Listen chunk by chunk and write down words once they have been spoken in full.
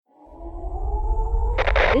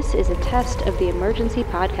This is a test of the emergency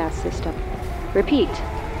podcast system. Repeat,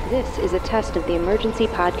 this is a test of the emergency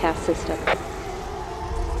podcast system.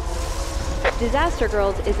 Disaster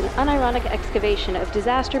Girls is an unironic excavation of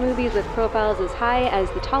disaster movies with profiles as high as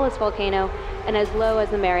the tallest volcano and as low as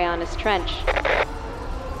the Marianas Trench.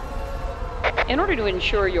 In order to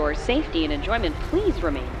ensure your safety and enjoyment, please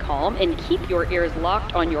remain calm and keep your ears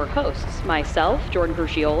locked on your hosts, myself, Jordan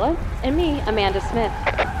Crucchiola, And me, Amanda Smith.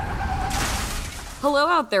 Hello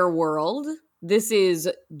out there, world. This is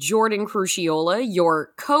Jordan Crucchiola,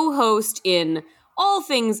 your co-host in all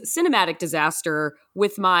things cinematic disaster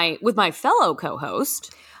with my fellow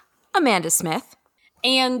co-host, Amanda Smith.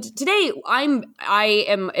 And today I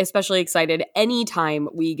am especially excited anytime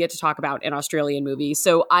we get to talk about an Australian movie.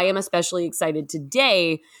 So I am especially excited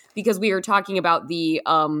today because we are talking about the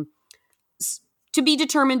to be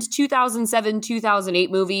determined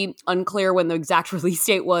 2007-2008 movie, unclear when the exact release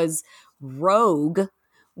date was, Rogue,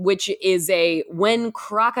 which is a When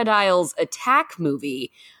Crocodiles Attack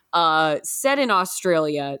movie set in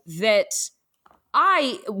Australia that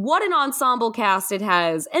what an ensemble cast it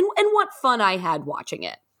has and what fun I had watching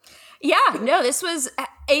it. Yeah, no, this was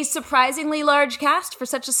a surprisingly large cast for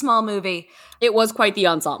such a small movie. It was quite the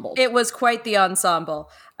ensemble. It was quite the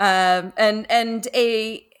ensemble. And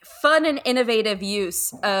a fun and innovative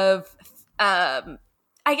use of,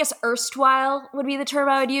 I guess erstwhile would be the term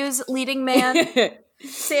I would use, leading man,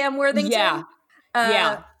 Sam Worthington. Yeah.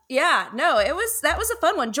 Yeah, no, that was a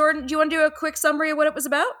fun one. Jordan, do you want to do a quick summary of what it was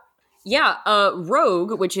about? Yeah,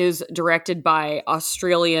 Rogue, which is directed by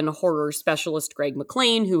Australian horror specialist Greg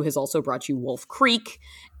McLean, who has also brought you Wolf Creek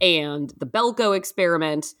and The Belko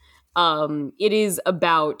Experiment. It is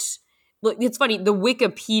about, it's funny, the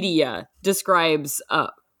Wikipedia describes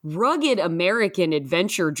rugged American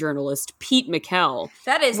adventure journalist Pete McKell.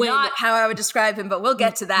 That is not how I would describe him, but we'll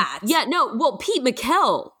get to that. Yeah, no, well, Pete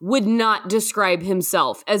McKell would not describe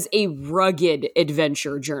himself as a rugged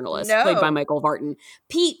adventure journalist, played by Michael Vartan.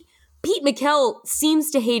 Pete McKell seems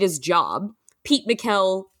to hate his job. Pete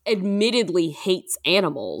McKell admittedly hates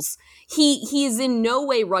animals. He is in no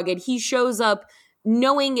way rugged. He shows up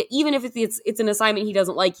knowing, even if it's an assignment he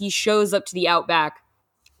doesn't like, he shows up to the Outback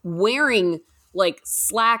wearing like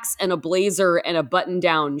slacks and a blazer and a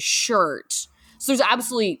button-down shirt. So there's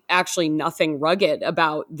absolutely actually nothing rugged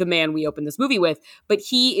about the man we open this movie with, but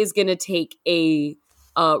he is going to take a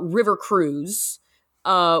river cruise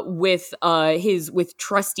with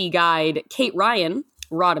trusty guide Kate Ryan,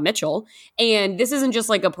 Rhoda Mitchell, and this isn't just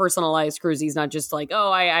like a personalized cruise. He's not just like,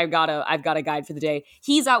 oh, I've got a guide for the day.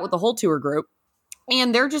 He's out with the whole tour group,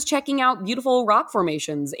 and they're just checking out beautiful rock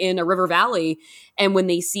formations in a river valley. And when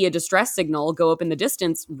they see a distress signal go up in the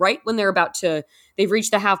distance, right when they've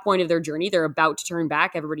reached the half point of their journey, they're about to turn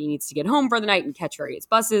back. Everybody needs to get home for the night and catch various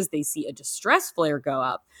buses. They see a distress flare go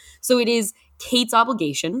up. So it is Kate's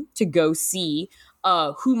obligation to go see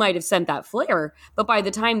who might have sent that flare. But by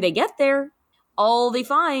the time they get there, all they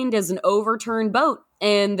find is an overturned boat.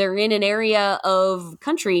 And they're in an area of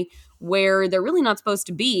country where they're really not supposed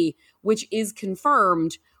to be, which is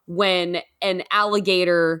confirmed when a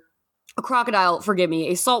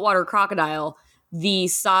saltwater crocodile, the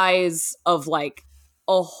size of like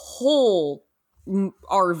a whole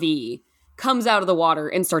RV, comes out of the water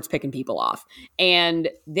and starts picking people off. And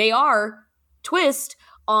they are, twist,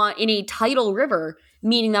 in a tidal river,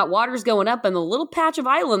 meaning that water's going up and the little patch of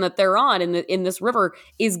island that they're on in this river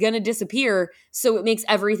is going to disappear. So it makes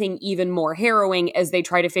everything even more harrowing as they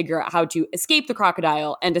try to figure out how to escape the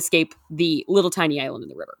crocodile and escape the little tiny island in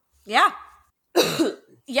the river. Yeah.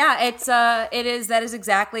 Yeah, it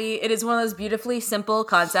is one of those beautifully simple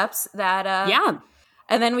concepts that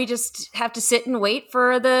and then we just have to sit and wait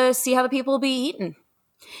for see how the people will be eaten.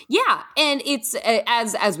 Yeah, and it's,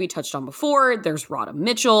 as we touched on before, there's Rhoda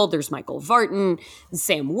Mitchell, there's Michael Vartan,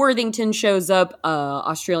 Sam Worthington shows up,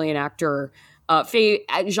 Australian actor,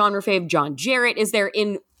 genre fave John Jarratt is there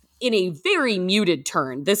in a very muted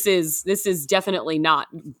turn. This is definitely not,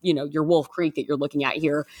 your Wolf Creek that you're looking at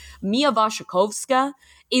here. Mia Wasikowska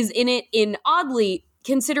is in it in oddly,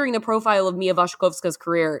 considering the profile of Mia Wasikowska's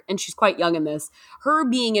career, and she's quite young in this, her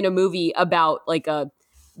being in a movie about like a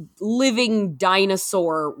living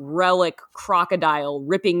dinosaur relic crocodile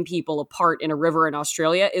ripping people apart in a river in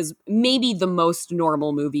Australia is maybe the most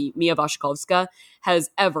normal movie Mia Wasikowska has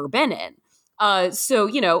ever been in. So,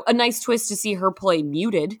 a nice twist to see her play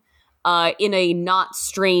muted in a not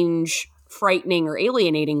strange, frightening, or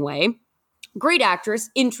alienating way. Great actress,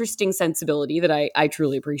 interesting sensibility that I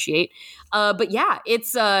truly appreciate. But yeah,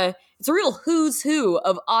 it's a real who's who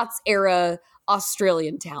of aughts era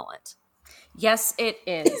Australian talent. Yes, it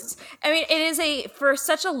is. I mean, it is for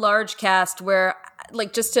such a large cast where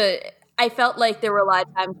I felt like there were a lot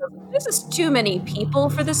of times this is too many people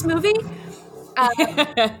for this movie.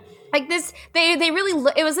 Like this, they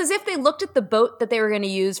really, it was as if they looked at the boat that they were going to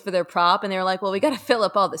use for their prop and they were like, well, we got to fill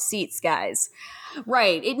up all the seats, guys.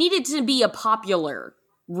 Right. It needed to be a popular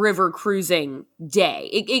river cruising day.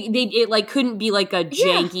 It like couldn't be like a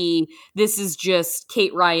janky, this is just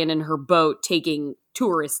Kate Ryan and her boat taking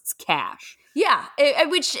tourists' cash. Yeah, it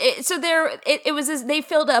was as they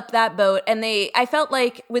filled up that boat, and I felt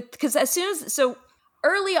like because as soon as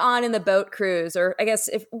early on in the boat cruise, or I guess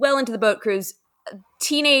well into the boat cruise,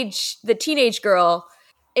 the teenage girl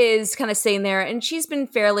is kind of sitting there, and she's been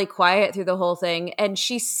fairly quiet through the whole thing, and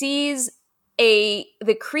she sees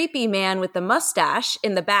the creepy man with the mustache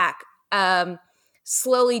in the back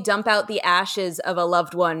slowly dump out the ashes of a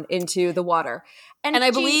loved one into the water. And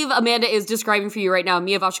I believe Amanda is describing for you right now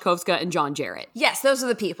Mia Wasikowska and John Jarratt. Yes, those are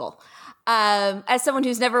the people. As someone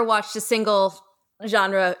who's never watched a single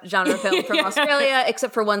genre film from Australia,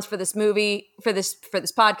 except for once for this movie, for this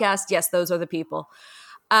podcast, yes, those are the people.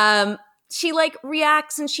 She like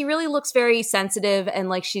reacts and she really looks very sensitive and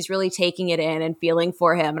like she's really taking it in and feeling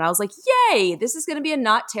for him. And I was like, yay, this is going to be a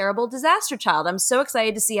not terrible disaster child. I'm so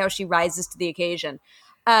excited to see how she rises to the occasion.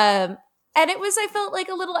 And I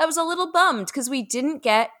was a little bummed because we didn't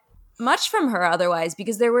get much from her otherwise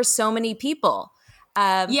because there were so many people.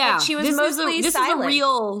 She was mostly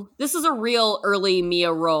silent. This is a real early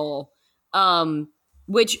Mia role.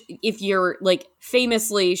 Which, if you're like,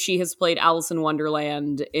 famously, she has played Alice in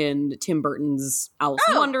Wonderland in Tim Burton's Alice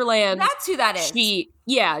in Wonderland. That's who that is.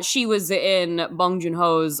 She was in Bong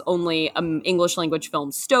Joon-ho's only English language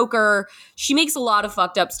film Stoker. She makes a lot of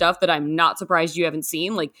fucked up stuff that I'm not surprised you haven't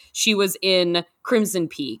seen. Like, she was in Crimson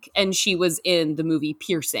Peak, and she was in the movie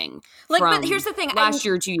Piercing. But here's the thing. Last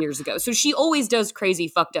year or 2 years ago. So she always does crazy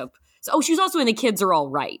fucked up. So, she was also in The Kids Are All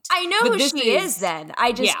Right. I know who she is then.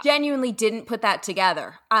 I just genuinely didn't put that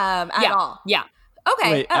together at all. Yeah.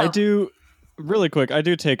 Okay. Wait, I do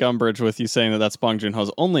take umbrage with you saying that that's Bong Joon-ho's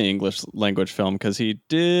only English language film because he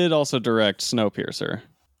did also direct Snowpiercer.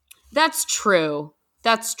 That's true.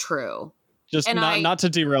 Just not to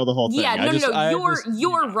derail the whole thing. Yeah,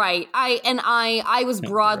 you're right. I was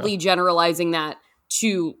broadly generalizing that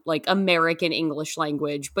to like American English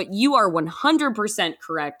language, but you are 100%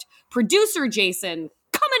 correct. Producer Jason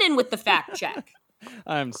coming in with the fact check.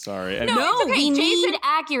 I'm sorry. We need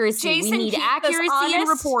accuracy. We need accuracy in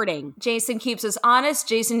reporting. Jason keeps us honest.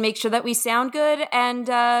 Jason makes sure that we sound good. And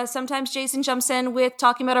sometimes Jason jumps in with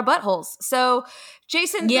talking about our buttholes. So,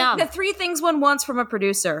 Jason, the three things one wants from a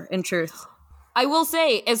producer, in truth. I will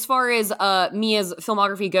say, as far as Mia's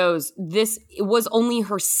filmography goes, this was only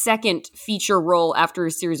her second feature role after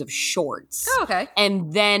a series of shorts. Oh, okay.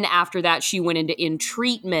 And then after that, she went into In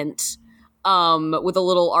Treatment with a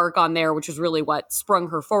little arc on there, which was really what sprung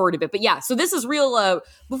her forward a bit. But yeah, so this is real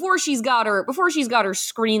before she's got her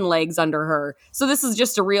screen legs under her. So this is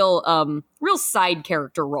just a real side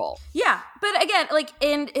character role. Yeah, but again, like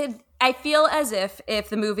I feel as if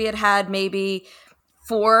the movie had maybe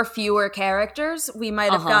 4 fewer characters, we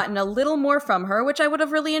might have gotten a little more from her, which I would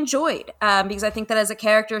have really enjoyed because I think that as a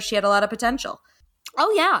character, she had a lot of potential.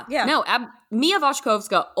 Oh, yeah. No, Mia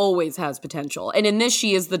Wasikowska always has potential. And in this,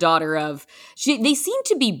 she is the daughter of... They seem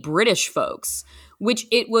to be British folks, which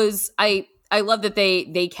it was... I love that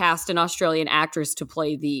they cast an Australian actress to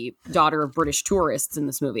play the daughter of British tourists in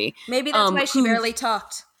this movie. Maybe that's why she barely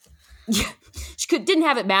talked. Yeah, she didn't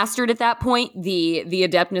have it mastered at that point, the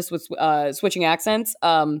adeptness with switching accents.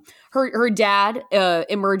 Her dad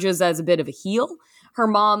emerges as a bit of a heel. Her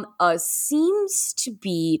mom seems to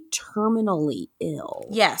be terminally ill.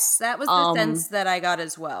 Yes, that was the sense that I got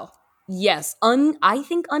as well. Yes, I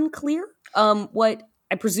think unclear. What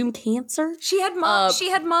I presume cancer. She had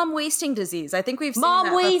mom wasting disease. I think we've seen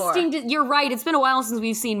that before. You're right. It's been a while since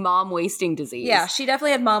we've seen mom wasting disease. Yeah, she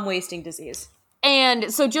definitely had mom wasting disease.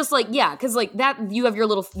 And so just like, yeah, because like that, you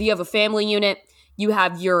have a family unit, you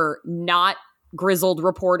have your not grizzled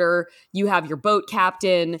reporter, you have your boat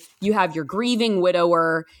captain, you have your grieving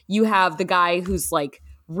widower, you have the guy who's like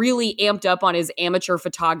really amped up on his amateur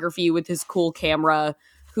photography with his cool camera,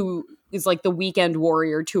 who is like the weekend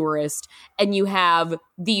warrior tourist, and you have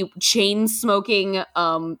the chain smoking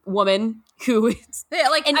woman who is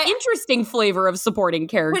interesting flavor of supporting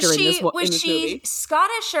character in this movie. Was she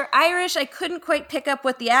Scottish or Irish? I couldn't quite pick up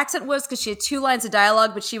what the accent was because she had 2 lines of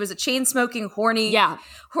dialogue, but she was a chain smoking,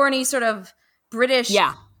 horny sort of British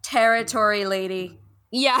territory lady.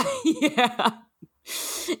 Yeah.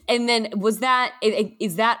 And then is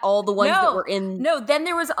that all the ones that were in? No, then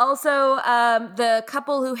there was also the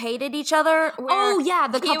couple who hated each other. Oh yeah,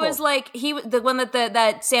 the couple. He was like the one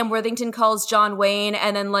that Sam Worthington calls John Wayne,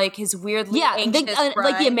 and then like his weirdly anxious bride.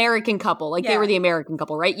 Like the American couple, like they were the American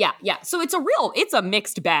couple, right? Yeah. So it's a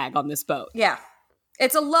mixed bag on this boat. Yeah.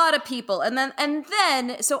 It's a lot of people. And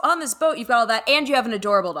then so on this boat you've got all that, and you have an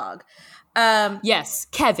adorable dog. Yes,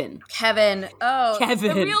 Kevin. Oh,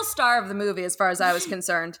 Kevin. The real star of the movie as far as I was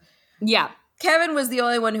concerned. Yeah. Kevin was the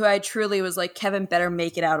only one who I truly was like, Kevin better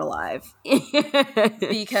make it out alive.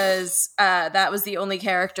 Because that was the only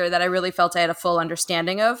character that I really felt I had a full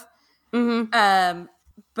understanding of. Mm-hmm.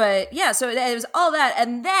 But yeah, so it was all that.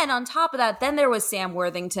 And then on top of that, then there was Sam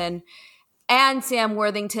Worthington. And Sam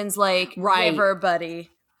Worthington's like river buddy.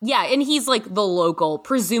 Yeah, and he's like the local,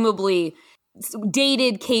 presumably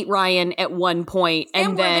dated Kate Ryan at one point,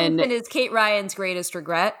 and then Worthington is Kate Ryan's greatest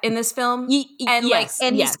regret in this film, he's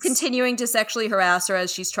continuing to sexually harass her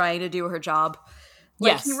as she's trying to do her job.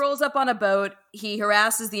 He rolls up on a boat, he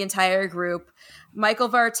harasses the entire group. Michael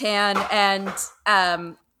Vartan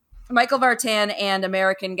and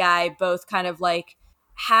American Guy both kind of like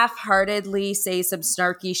half-heartedly say some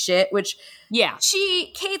snarky shit, which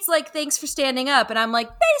Kate's like, thanks for standing up, and I'm like,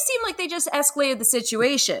 they seem like they just escalated the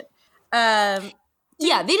situation. They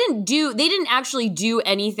didn't actually do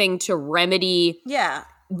anything to remedy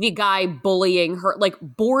the guy bullying her, like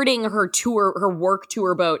boarding her work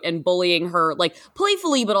tour boat and bullying her, like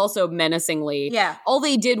playfully but also menacingly. Yeah. All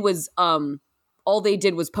they did was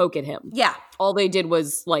poke at him. Yeah. All they did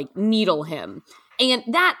was like needle him. And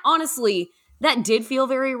that honestly, that did feel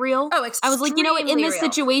very real. Oh, extremely. I was like, you know what? In this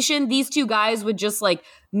situation, these two guys would just like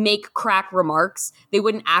make crack remarks. They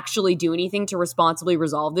wouldn't actually do anything to responsibly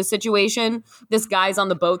resolve this situation. This guy's on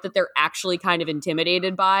the boat that they're actually kind of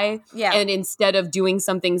intimidated by. Yeah. And instead of doing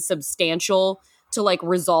something substantial to like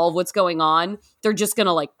resolve what's going on, they're just going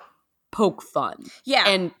to like poke fun. Yeah.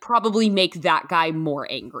 And probably make that guy more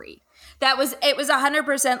angry. It was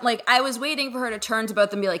 100% like, I was waiting for her to turn to both of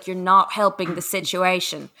them and be like, you're not helping the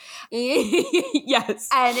situation. Yes.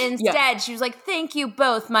 And instead she was like, thank you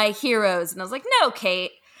both, my heroes. And I was like, no,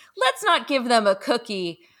 Kate, let's not give them a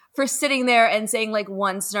cookie for sitting there and saying like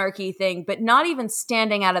one snarky thing, but not even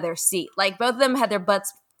standing out of their seat. Like both of them had their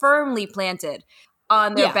butts firmly planted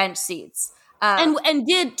on their bench seats. And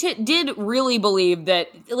did really believe that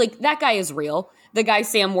like that guy is real. The guy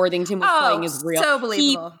Sam Worthington was playing is real. So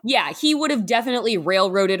believable. He would have definitely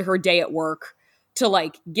railroaded her day at work to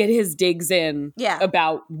like get his digs in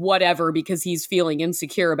about whatever because he's feeling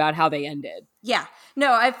insecure about how they ended. Yeah.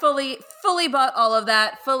 No, I fully bought all of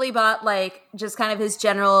that. Fully bought like just kind of his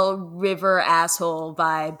general river asshole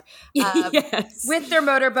vibe. Yes. With their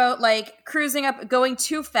motorboat, like cruising up, going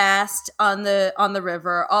too fast on the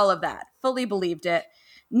river, all of that. Fully believed it.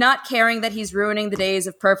 Not caring that he's ruining the days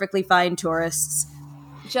of perfectly fine tourists.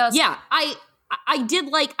 I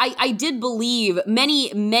did believe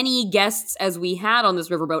many guests as we had on this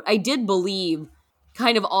riverboat. I did believe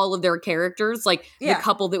kind of all of their characters, like the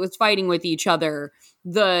couple that was fighting with each other.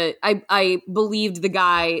 I believed the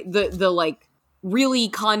guy, the like really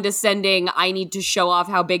condescending, I need to show off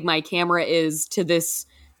how big my camera is to this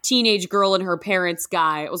teenage girl and her parents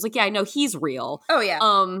guy. I was like, yeah, I know he's real. Oh yeah.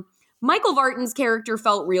 Michael Vartan's character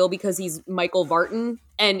felt real because he's Michael Vartan.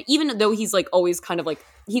 And even though he's like always kind of like,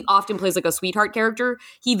 he often plays like a sweetheart character,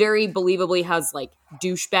 he very believably has like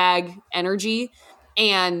douchebag energy.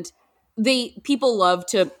 And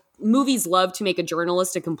movies love to make a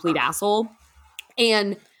journalist a complete asshole.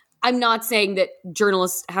 And I'm not saying that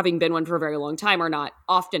journalists, having been one for a very long time, are not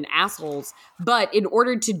often assholes. But in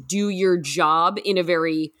order to do your job in a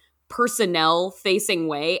very personnel-facing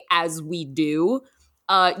way, as we do,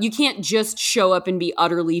 you can't just show up and be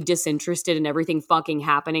utterly disinterested in everything fucking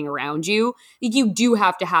happening around you. You do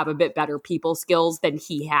have to have a bit better people skills than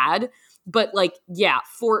he had. But like, yeah,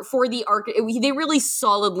 for the arc, they really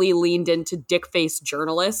solidly leaned into dick-faced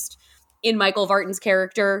journalist in Michael Vartan's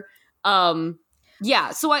character. So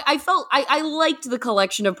I felt I liked the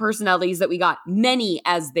collection of personalities that we got, many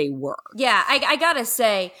as they were. Yeah, I gotta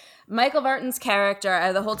say, Michael Vartan's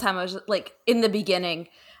character, the whole time I was like, in the beginning,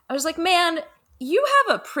 I was like, man, you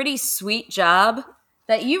have a pretty sweet job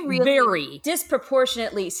that you really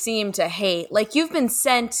disproportionately seem to hate. Like, you've been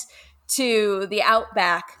sent to the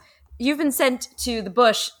outback, you've been sent to the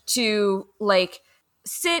bush to like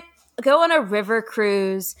go on a river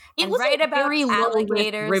cruise and write about very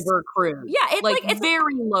alligators. River cruise. Yeah, it's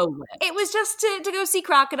very low lit. It was just to go see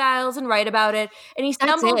crocodiles and write about it. And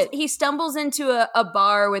he stumbles into a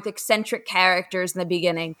bar with eccentric characters in the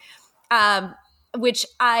beginning, which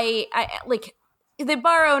I like. the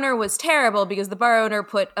bar owner was terrible because the bar owner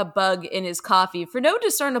put a bug in his coffee for no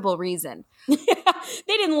discernible reason. They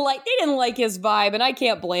didn't like his vibe, and I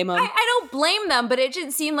can't blame them. I don't blame them, but it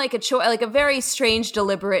didn't seem like a choice, like a very strange,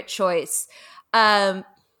 deliberate choice. And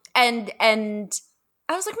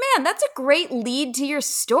I was like, man, that's a great lead to your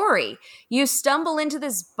story. You stumble into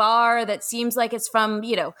this bar that seems like it's from,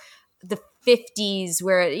 the 50s,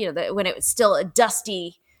 where, when it was still a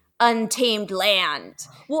dusty, untamed land.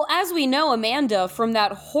 Well, as we know, Amanda, from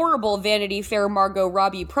that horrible Vanity Fair Margot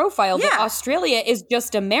Robbie profile, that Australia is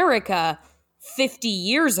just America 50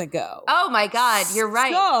 years ago. Oh my God, you're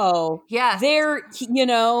right. So, yes. there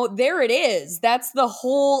it is. That's the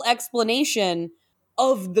whole explanation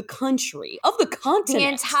of the country, of the continent. The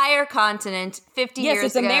entire continent 50 years ago. Yes,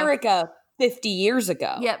 it's America 50 years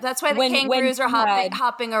ago. Yep, that's why the kangaroos are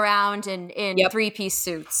hopping around in three-piece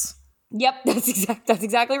suits. Yep, that's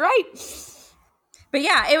exactly right. But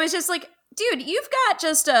yeah, it was just like, dude, you've got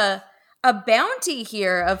just a bounty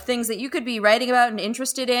here of things that you could be writing about and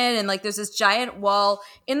interested in. And like, there's this giant wall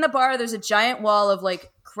in the bar. There's a giant wall of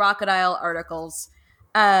like crocodile articles,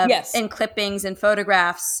 and clippings and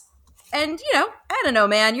photographs. And I don't know,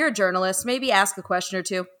 man, you're a journalist. Maybe ask a question or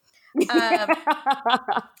two. Like, I'm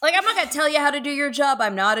not going to tell you how to do your job.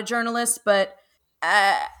 I'm not a journalist, but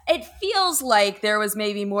it feels like there was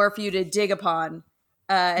maybe more for you to dig upon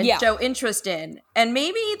and show interest in. And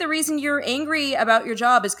maybe the reason you're angry about your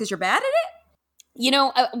job is because you're bad at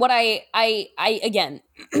it? What I again,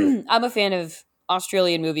 I'm a fan of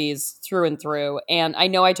Australian movies through and through. And I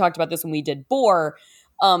know I talked about this when we did Boar.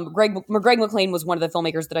 Greg McLean was one of the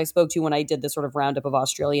filmmakers that I spoke to when I did this sort of roundup of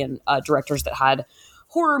Australian directors that had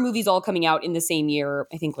horror movies all coming out in the same year,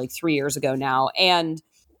 I think like 3 years ago now. And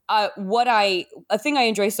a thing I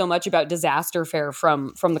enjoy so much about Disaster Fair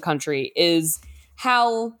from the country is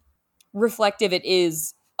how reflective it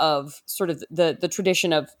is of sort of the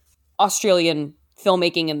tradition of Australian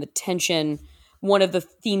filmmaking and the tension. One of the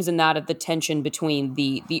themes in that of the tension between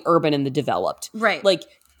the urban and the developed. Right. Like,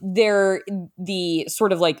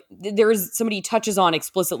 somebody touches on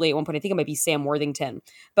explicitly at one point, I think it might be Sam Worthington,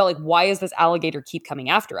 about like, why does this alligator keep coming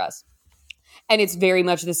after us? And it's very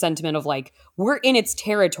much the sentiment of like, we're in its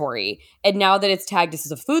territory. And now that it's tagged us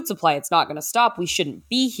as a food supply, it's not going to stop. We shouldn't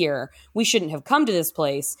be here. We shouldn't have come to this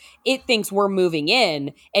place. It thinks we're moving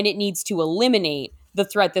in and it needs to eliminate the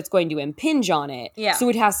threat that's going to impinge on it. Yeah. So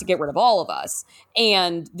it has to get rid of all of us.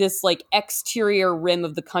 And this like exterior rim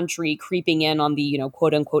of the country creeping in on the,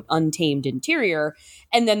 quote unquote, untamed interior.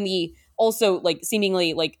 And then the also like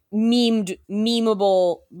seemingly like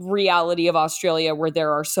memeable reality of Australia where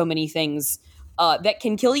there are so many things that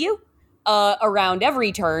can kill you around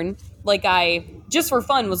every turn. Like I, just for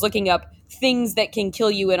fun, was looking up things that can kill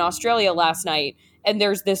you in Australia last night. And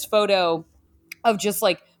there's this photo of just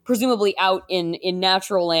like, presumably out in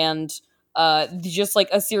natural land, just like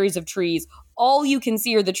a series of trees. All you can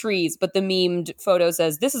see are the trees, but the memed photo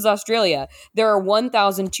says, "This is Australia. There are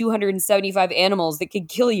 1,275 animals that could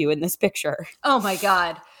kill you in this picture." Oh my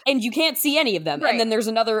God. And you can't see any of them. Right. And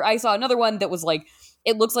then I saw another one that was like,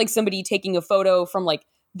 it looks like somebody taking a photo from like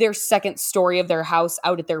their second story of their house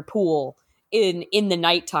out at their pool in the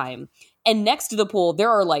nighttime. And next to the pool, there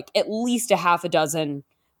are like at least a half a dozen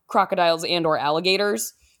crocodiles and or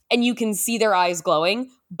alligators. And you can see their eyes glowing,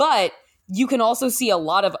 but you can also see a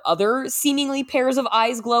lot of other seemingly pairs of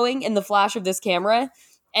eyes glowing in the flash of this camera.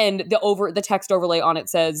 And the text overlay on it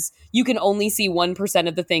says, you can only see 1%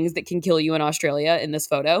 of the things that can kill you in Australia in this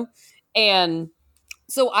photo. And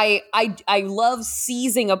so I love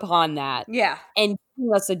seizing upon that. Yeah. And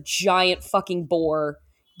giving us a giant fucking boar,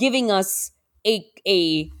 giving us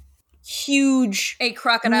a huge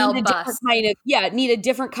crocodile bus. Need a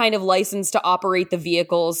different kind of license to operate the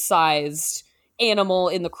vehicle-sized animal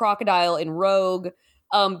in the crocodile in Rogue.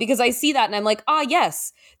 Because I see that and I'm like,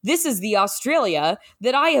 yes, this is the Australia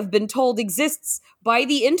that I have been told exists by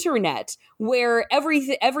the internet, where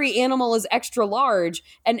every animal is extra large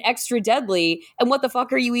and extra deadly. And what the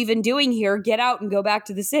fuck are you even doing here? Get out and go back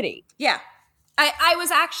to the city. Yeah. I was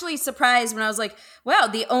actually surprised when I was like, wow,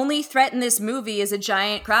 the only threat in this movie is a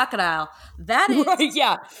giant crocodile. That is, right,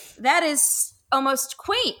 yeah. That is almost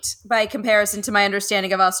quaint by comparison to my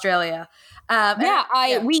understanding of Australia.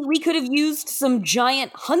 We could have used some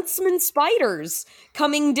giant huntsman spiders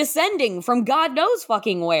descending from God knows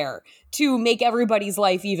fucking where to make everybody's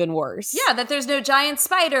life even worse. Yeah, that there's no giant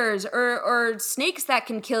spiders or snakes that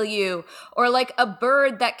can kill you, or like a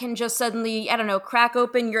bird that can just suddenly, I don't know, crack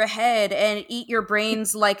open your head and eat your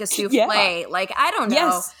brains like a souffle. Like, I don't know.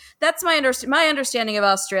 Yes. That's my understanding of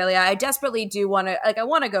Australia. I desperately do want to, I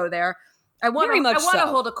want to go there. I want to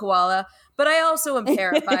hold a koala, but I also am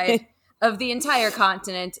terrified. of the entire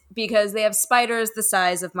continent because they have spiders the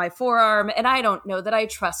size of my forearm, and I don't know that I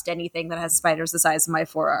trust anything that has spiders the size of my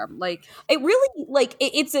forearm. Like, it really, like,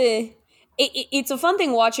 it's a fun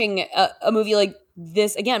thing watching a movie like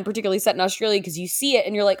this, again, particularly set in Australia, because you see it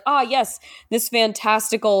and you're like, yes, this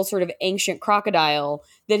fantastical sort of ancient crocodile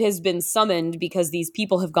that has been summoned because these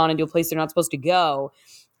people have gone into a place they're not supposed to go.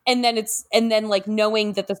 And then like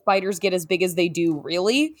knowing that the spiders get as big as they do,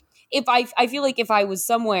 really. I feel like if I was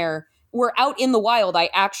somewhere where out in the wild, I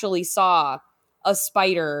actually saw a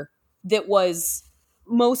spider that was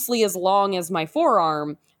mostly as long as my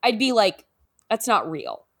forearm, I'd be like, that's not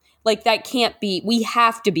real. Like, that can't be, we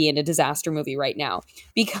have to be in a disaster movie right now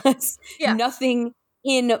because nothing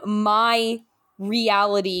in my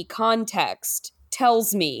reality context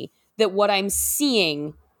tells me that what I'm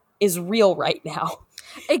seeing is real right now.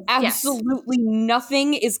 Absolutely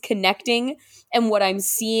nothing is connecting, and what I'm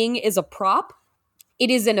seeing is a prop. It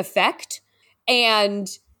is an effect, and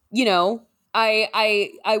you know,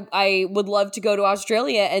 I would love to go to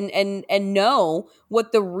Australia and know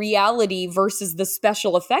what the reality versus the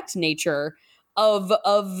special effect nature of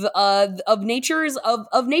nature is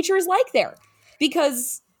like there,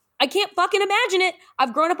 because I can't fucking imagine it.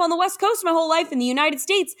 I've grown up on the West Coast my whole life in the United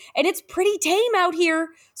States, and it's pretty tame out here.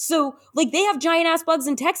 So, like, they have giant-ass bugs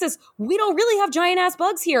in Texas. We don't really have giant-ass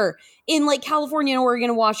bugs here in, like, California and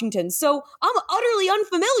Oregon and Washington. So, I'm utterly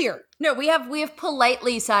unfamiliar. No, we have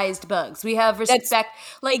politely sized bugs. We have respect. That's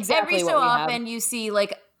like, exactly every so often you see,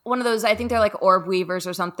 like, one of those, I think they're, like, orb weavers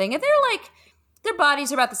or something, and they're, like, their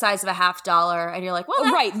bodies are about the size of a $50, and you're like,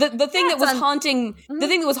 well, right. The thing that was haunting the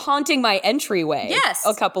thing that was haunting my entryway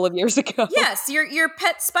a couple of years ago. Yes, your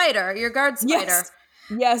pet spider, your guard spider.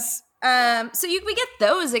 Yes. So we get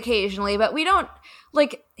those occasionally, but we don't,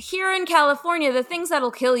 like, here in California, the things that'll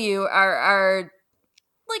kill you are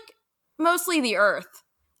like mostly the earth.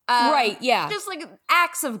 Right, yeah. Just like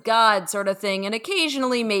acts of God sort of thing, and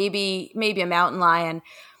occasionally maybe a mountain lion.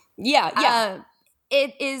 Yeah.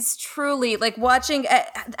 It is truly like watching.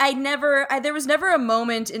 There was never a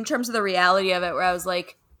moment in terms of the reality of it where I was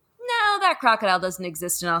like, no, that crocodile doesn't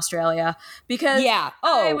exist in Australia, because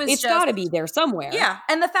it's got to be there somewhere. Yeah,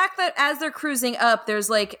 and the fact that as they're cruising up, there's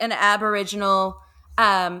like an Aboriginal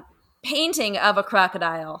painting of a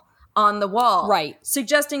crocodile on the wall, right,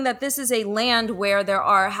 suggesting that this is a land where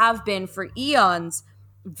have been for eons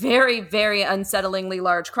very, very unsettlingly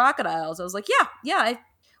large crocodiles. I was like,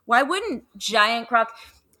 why wouldn't giant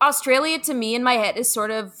Australia, to me, in my head, is sort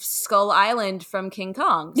of Skull Island from King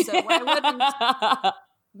Kong. So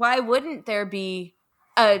why wouldn't there be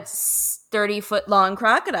a 30-foot long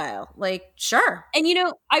crocodile? Like, sure. And you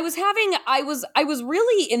know, I was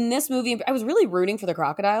really in this movie, I was really rooting for the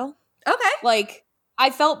crocodile. Okay. Like, I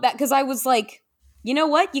felt that because I was like, you know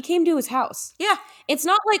what? You came to his house. Yeah. It's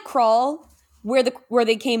not like Crawl where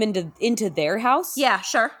they came into their house. Yeah,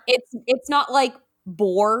 sure. It's not like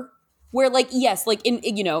Boar, where, like, yes, like,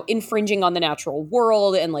 infringing on the natural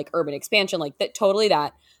world and, like, urban expansion, like, that, totally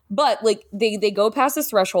that. But, like, they go past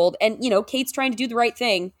this threshold, and, you know, Kate's trying to do the right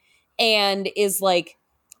thing and is like,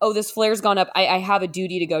 oh, this flare's gone up. I have a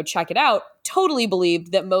duty to go check it out. Totally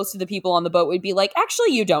believed that most of the people on the boat would be like,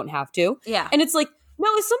 actually, you don't have to. Yeah. And it's like, no,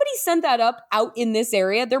 if somebody sent that up out in this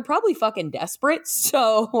area, they're probably fucking desperate.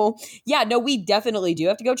 So, yeah, no, we definitely do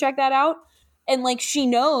have to go check that out. And, like, she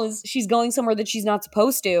knows she's going somewhere that she's not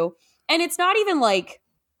supposed to. And it's not even like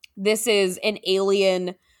this is an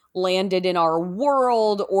alien landed in our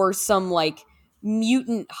world or some, like,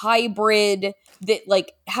 mutant hybrid that,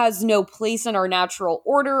 like, has no place in our natural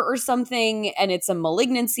order or something, and it's a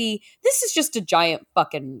malignancy. This is just a giant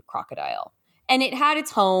fucking crocodile. And it had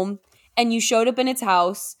its home, and you showed up in its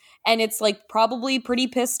house, and it's, like, probably pretty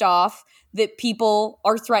pissed off that people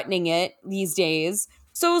are threatening it these days.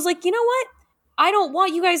 So I was like, you know what? I don't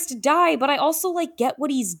want you guys to die, but I also, like, get what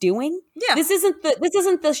he's doing. Yeah. This isn't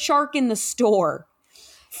the shark in the store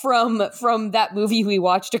from that movie we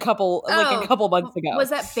watched a couple months ago. Was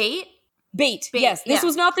that Bait? Bait. Yes. This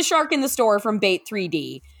was not the shark in the store from Bait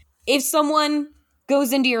 3D. If someone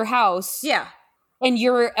goes into your house, and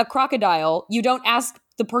you're a crocodile, you don't ask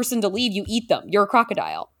the person to leave, you eat them. You're a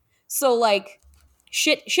crocodile. So, like,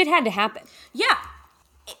 shit had to happen. Yeah.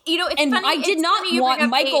 You know, it's and funny, I did not want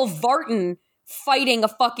Michael Vartan fighting a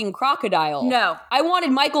fucking crocodile. No. I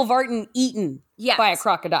wanted Michael Vartan eaten by a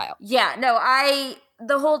crocodile. Yeah, no,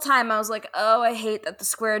 the whole time I was like, oh, I hate that the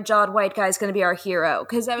square-jawed white guy is going to be our hero.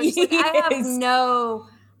 Because I was just like,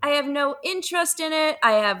 I have no interest in it.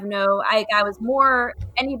 I was more,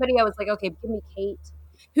 anybody, I was like, okay, give me Kate,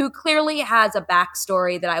 who clearly has a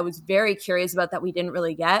backstory that I was very curious about that we didn't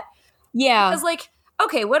really get. Yeah. Because, like,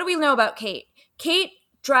 okay, what do we know about Kate? Kate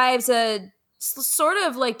drives a sort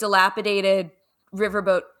of like dilapidated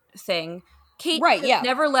riverboat thing. Kate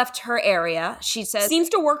never left her area. She says seems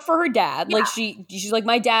to work for her dad. Yeah. Like she's like,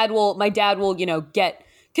 my dad will, get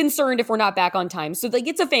concerned if we're not back on time. So like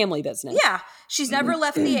it's a family business. Yeah. She's never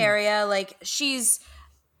left the area. Like she's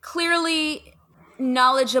clearly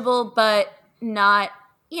knowledgeable, but not,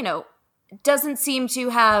 doesn't seem to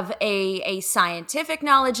have a scientific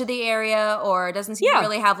knowledge of the area, or doesn't seem to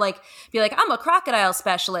really have be like, I'm a crocodile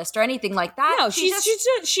specialist or anything like that. No, she's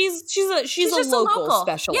a local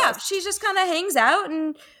specialist. Yeah, she just kind of hangs out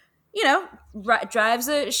and drives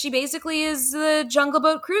she basically is the Jungle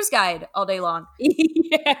Boat cruise guide all day long.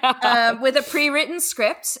 With a pre-written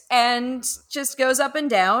script, and just goes up and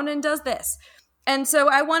down and does this. And so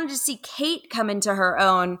I wanted to see Kate come into her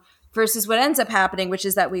own, versus what ends up happening, which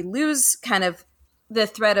is that we lose kind of the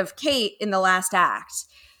thread of Kate in the last act.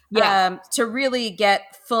 To really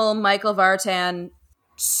get full Michael Vartan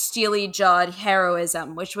steely-jawed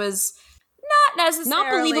heroism, which was not necessarily...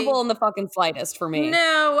 Not believable in the fucking slightest for me.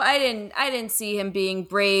 No, I didn't see him being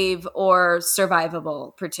brave or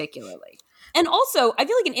survivable particularly. And also, I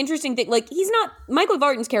feel like an interesting thing, like Michael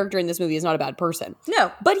Vartan's character in this movie is not a bad person.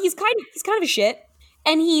 No. But he's kind of a shit.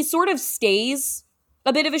 And he sort of stays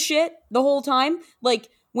a bit of a shit the whole time. Like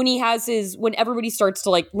when everybody starts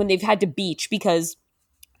to when they've had to beach, because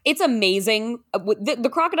it's amazing. The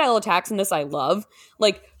crocodile attacks in this I love.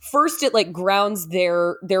 Like first it grounds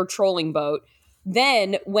their trolling boat.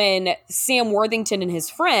 Then when Sam Worthington and his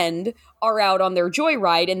friend are out on their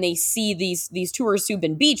joyride and they see these tourists who've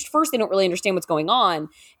been beached, first they don't really understand what's going on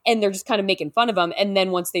and they're just kind of making fun of them. And then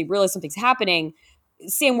once they realize something's happening,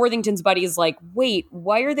 Sam Worthington's buddy is like, wait,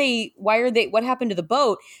 what happened to the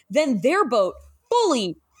boat? Then their boat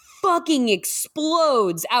fully fucking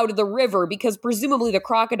explodes out of the river because presumably the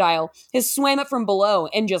crocodile has swam it from below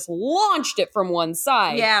and just launched it from one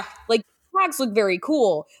side. Yeah. Tracks look very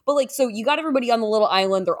cool, but so you got everybody on the little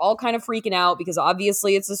island. They're all kind of freaking out because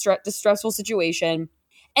obviously it's a distressful situation.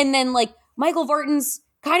 And then Michael Vartan's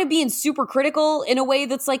kind of being super critical in a way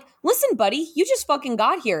that's like, listen, buddy, you just fucking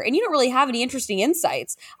got here and you don't really have any interesting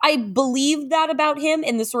insights. I believe that about him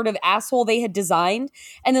and the sort of asshole they had designed.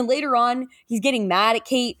 And then later on, he's getting mad at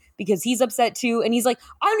Kate because he's upset too. And he's like,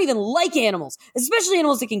 I don't even like animals, especially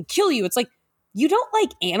animals that can kill you. It's like, you don't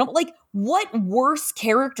like animals? What worse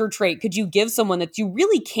character trait could you give someone that you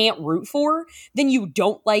really can't root for than you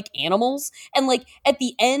don't like animals? And at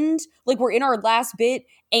the end, we're in our last bit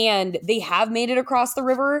and they have made it across the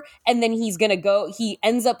river and then he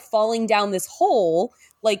ends up falling down this hole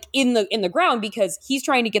in the ground because he's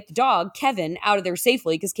trying to get the dog, Kevin, out of there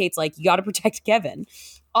safely because Kate's like, you got to protect Kevin,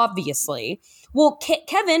 obviously. Well,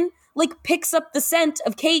 Kevin picks up the scent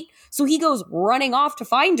of Kate, so he goes running off to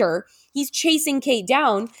find her. He's chasing Kate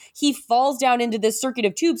down. He falls down into this circuit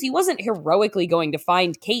of tubes. He wasn't heroically going to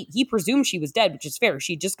find Kate. He presumed she was dead, which is fair.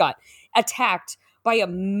 She just got attacked by a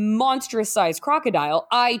monstrous-sized crocodile.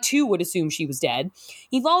 I, too, would assume she was dead.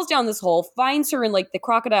 He falls down this hole, finds her in, the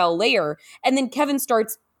crocodile lair, and then Kevin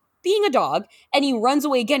starts being a dog, and he runs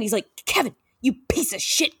away again. He's like, Kevin, you piece of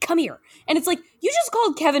shit, come here. And it's like, you just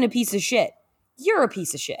called Kevin a piece of shit. You're a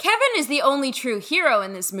piece of shit. Kevin is the only true hero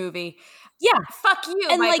in this movie. Yeah. Fuck you,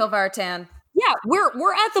 and Michael Vartan. Yeah,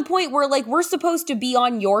 we're at the point where we're supposed to be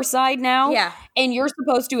on your side now. Yeah. And you're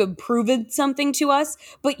supposed to have proven something to us.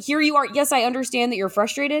 But here you are. Yes, I understand that you're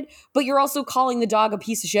frustrated, but you're also calling the dog a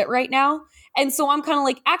piece of shit right now. And so I'm kind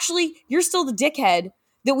of actually, you're still the dickhead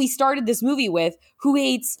that we started this movie with who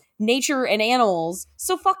hates nature and animals.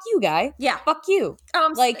 So fuck you, guy. Yeah. Fuck you.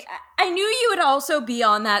 I knew you would also be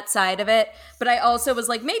on that side of it, but I also was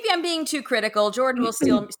like, maybe I'm being too critical. Jordan will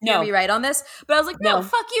steer me right on this. But I was like, no,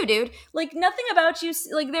 fuck you, dude. Nothing about you.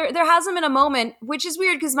 There hasn't been a moment, which is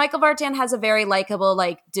weird because Michael Vartan has a very likable,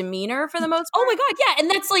 demeanor for the most part. Oh my God, yeah. And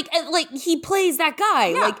that's he plays that guy.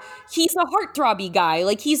 Yeah. He's the heartthrobby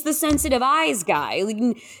guy. He's the sensitive eyes guy.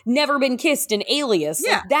 Never been kissed in Alias.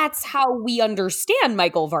 Yeah. That's how we understand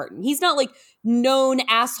Michael Vartan. He's not known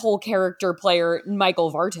asshole character player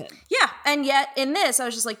Michael Vartan. Yeah, and yet in this, I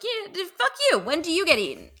was just like, yeah, fuck you. When do you get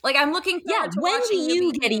eaten? I'm looking forward to when do watching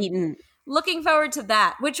you get eaten? Looking forward to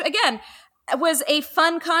that, which again was a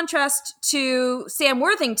fun contrast to Sam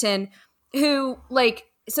Worthington, who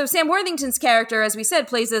so Sam Worthington's character, as we said,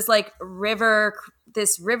 plays this river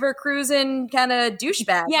cruising kind of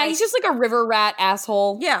douchebag. Yeah, he's just a river rat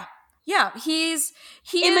asshole. Yeah. Yeah, he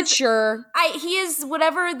immature. He is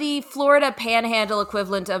whatever the Florida Panhandle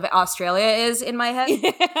equivalent of Australia is in my head.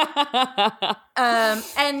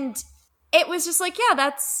 And it was just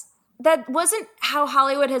that wasn't how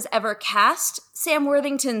Hollywood has ever cast Sam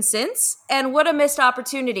Worthington since. And what a missed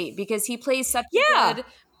opportunity, because he plays such a good...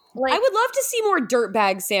 I would love to see more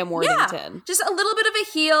dirtbag Sam Worthington. Yeah, just a little bit of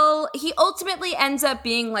a heel. He ultimately ends up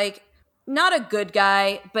being like not a good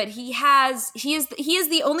guy, but he is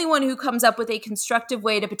the only one who comes up with a constructive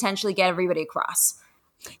way to potentially get everybody across.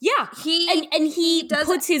 Yeah, he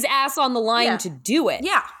puts his ass on the line to do it.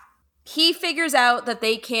 Yeah, he figures out that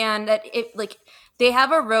they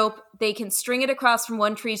have a rope, they can string it across from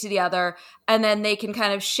one tree to the other, and then they can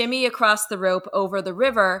kind of shimmy across the rope over the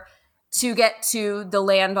river to get to the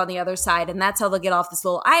land on the other side. And that's how they'll get off this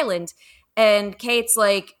little island. And Kate's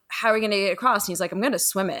like, how are we going to get across? And he's like, I'm going to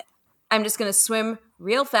swim it. I'm just going to swim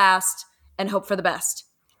real fast and hope for the best.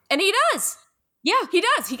 And he does. Yeah. He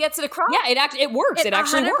does. He gets it across. Yeah, it works. It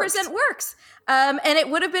actually 100% works. And it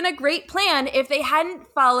would have been a great plan if they hadn't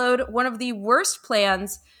followed one of the worst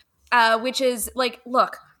plans, which is like,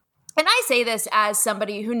 look, and I say this as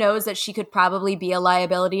somebody who knows that she could probably be a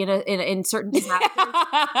liability in certain disasters.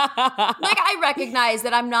 I recognize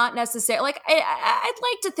that I'm not necessarily, I'd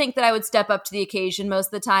like to think that I would step up to the occasion most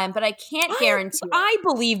of the time, but I can't guarantee it. I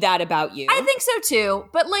believe that about you. I think so too,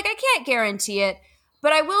 but I can't guarantee it.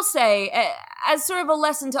 But I will say, as sort of a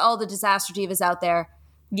lesson to all the disaster divas out there,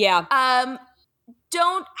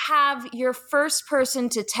 don't have your first person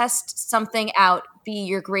to test something out be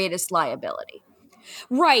your greatest liability.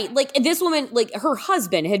 Right. Like this woman, like her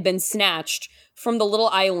husband had been snatched from the little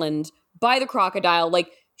island by the crocodile.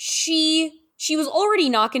 Like she was already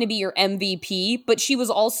not going to be your MVP, but she was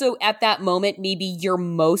also at that moment maybe your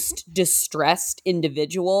most distressed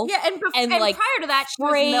individual. Yeah, and prior to that, she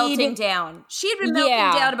was melting down. She had been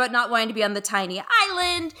melting down about not wanting to be on the tiny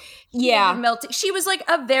island. She was like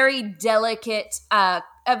a very delicate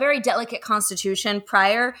constitution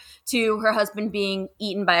prior to her husband being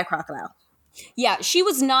eaten by a crocodile. Yeah, she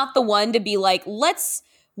was not the one to be like,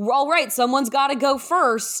 all right, someone's got to go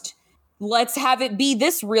first. Let's have it be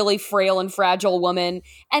this really frail and fragile woman.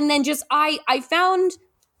 And then just, I found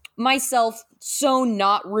myself so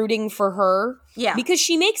not rooting for her. Yeah. Because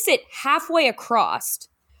she makes it halfway across,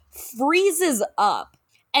 freezes up,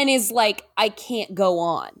 and is like, I can't go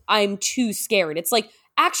on. I'm too scared. It's like,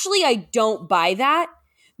 actually, I don't buy that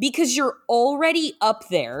because you're already up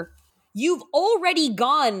there. You've already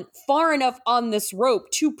gone far enough on this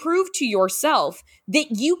rope to prove to yourself that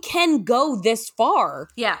you can go this far.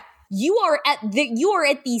 Yeah. You are at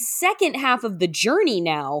the second half of the journey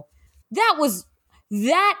now.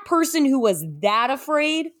 That person who was that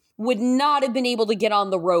afraid would not have been able to get on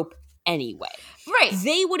the rope anyway. Right.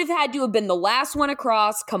 They would have had to have been the last one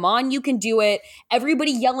across. Come on, you can do it.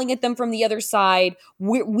 Everybody yelling at them from the other side.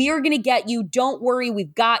 We're going to get you. Don't worry,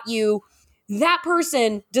 we've got you. That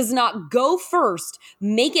person does not go first,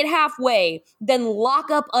 make it halfway, then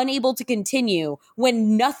lock up unable to continue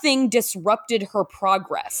when nothing disrupted her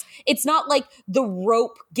progress. It's not like the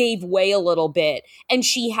rope gave way a little bit and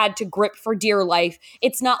she had to grip for dear life.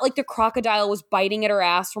 It's not like the crocodile was biting at her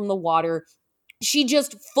ass from the water. She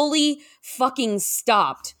just fully fucking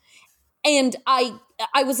stopped. And I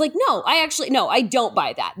was like, I don't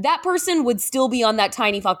buy that. That person would still be on that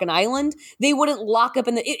tiny fucking island. They wouldn't lock up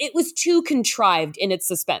it was too contrived in its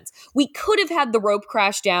suspense. We could have had the rope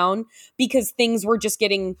crash down because things were just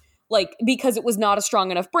getting because it was not a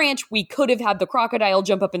strong enough branch. We could have had the crocodile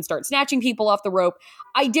jump up and start snatching people off the rope.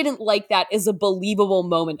 I didn't like that as a believable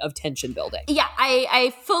moment of tension building. Yeah,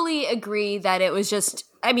 I fully agree that it was just,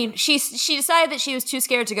 she decided that she was too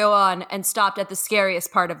scared to go on and stopped at the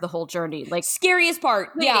scariest part of the whole journey. Scariest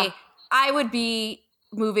part, yeah. I would be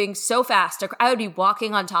moving so fast. I would be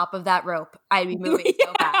walking on top of that rope. I'd be moving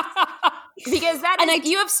so fast. Because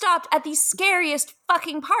you have stopped at the scariest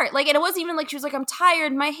fucking part. And it wasn't even like she was like, I'm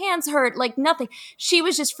tired, my hands hurt, nothing. She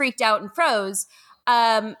was just freaked out and froze.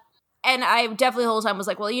 And I definitely the whole time was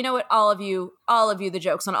like, well, you know what? All of you, the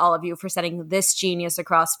joke's on all of you for sending this genius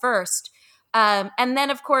across first. And then,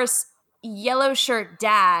 of course, yellow shirt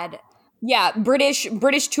dad. Yeah,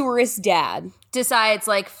 British tourist dad. Decides,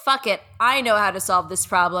 fuck it, I know how to solve this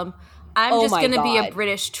problem. I'm just going to be a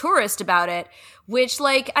British tourist about it. Which,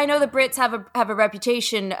 I know the Brits have a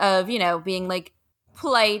reputation of, being,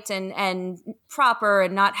 polite and proper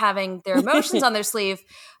and not having their emotions on their sleeve.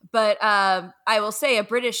 But I will say a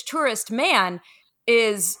British tourist man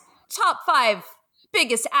is top 5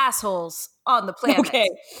 biggest assholes on the planet. Okay.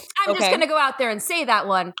 I'm just going to go out there and say that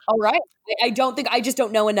one. All right. I just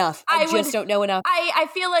don't know enough. I don't know enough. I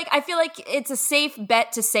feel like it's a safe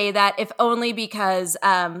bet to say that, if only because,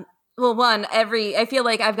 Well, I feel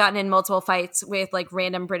like I've gotten in multiple fights with like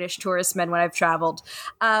random British tourist men when I've traveled.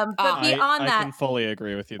 But beyond that, I can fully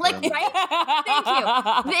agree with you. Like, right? Thank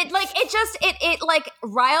you. It like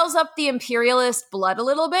riles up the imperialist blood a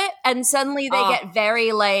little bit, and suddenly they get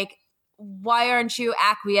very like, why aren't you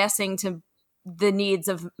acquiescing to the needs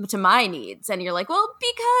to my needs? And you're like, well,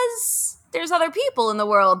 because there's other people in the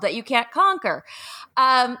world that you can't conquer.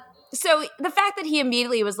 So the fact that he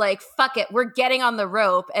immediately was like, fuck it, we're getting on the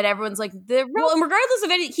rope, and everyone's like, the rope. Well, and regardless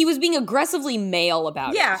of it, he was being aggressively male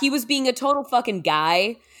about it. He was being a total fucking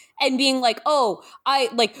guy and being like, oh,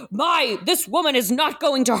 this woman is not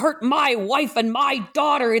going to hurt my wife and my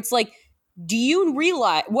daughter. It's like, do you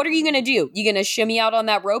realize, what are you going to do? You going to shimmy out on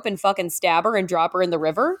that rope and fucking stab her and drop her in the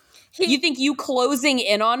river? You think you closing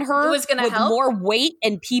in on her was gonna with help? more weight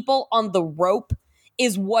and people on the rope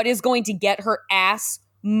is what is going to get her ass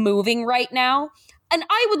moving right now? And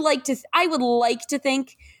I would like to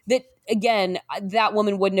think that, again, that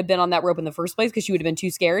woman wouldn't have been on that rope in the first place because she would have been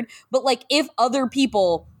too scared. But like, if other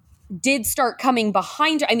people did start coming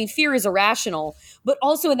behind her, I mean, fear is irrational, but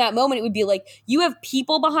also in that moment it would be like, you have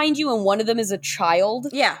people behind you and one of them is a child.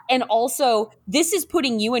 Yeah. And also this is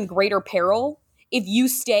putting you in greater peril if you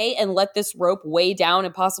stay and let this rope weigh down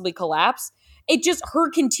and possibly collapse. It just,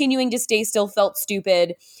 her continuing to stay still felt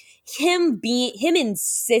stupid. Him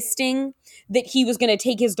insisting that he was going to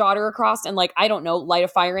take his daughter across and, like, I don't know, light a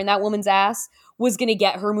fire in that woman's ass was going to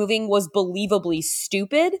get her moving was believably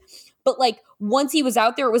stupid. But like, once he was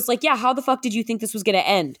out there, it was like, yeah, how the fuck did you think this was going to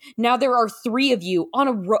end? Now there are 3 of you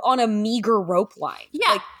on a meager rope line.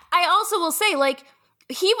 Yeah. Like, I also will say, like,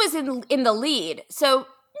 he was in the lead, so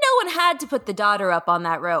no one had to put the daughter up on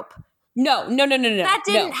that rope. No. That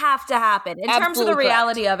didn't have to happen. In terms of the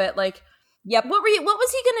reality of it, like, yep. What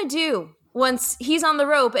was he gonna do once he's on the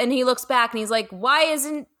rope and he looks back and he's like, why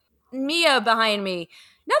isn't Mia behind me?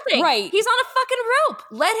 Nothing. Right. He's on a fucking rope.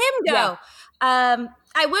 Let him go. Yeah.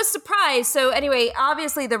 I was surprised. So anyway,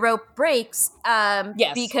 obviously the rope breaks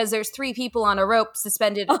because there's 3 people on a rope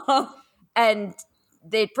suspended and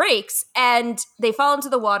it breaks and they fall into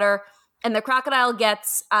the water and the crocodile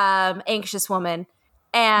gets anxious woman.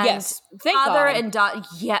 And father and daughter,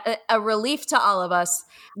 a relief to all of us.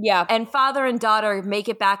 Yeah. And father and daughter make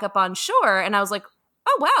it back up on shore. And I was like,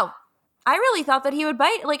 oh, wow. I really thought that he would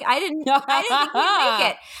bite. Like, I didn't think he'd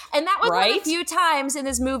make it. And that was one of the few times in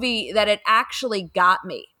this movie that it actually got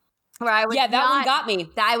me. Where I was that one got me.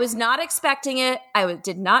 I was not expecting it. I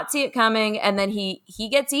did not see it coming. And then he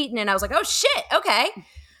gets eaten. And I was like, oh, shit. Okay.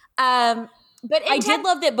 But I did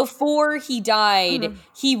love that before he died,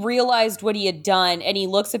 he realized what he had done and he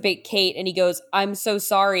looks up at Kate and he goes, I'm so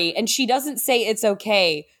sorry. And she doesn't say it's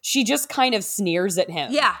okay. She just kind of sneers at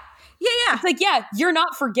him. Yeah. It's like, yeah, you're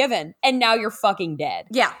not forgiven. And now you're fucking dead.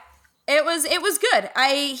 Yeah. It was good.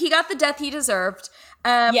 He got the death he deserved.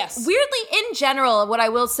 Yes. Weirdly, in general, what I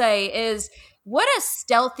will say is, what a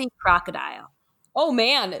stealthy crocodile. Oh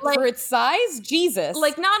man, like, for its size, Jesus.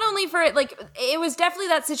 Like, not only for it, like, it was definitely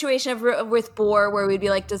that situation with boar where we'd be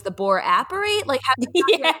like, does the boar apparate? Like, how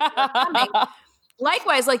coming?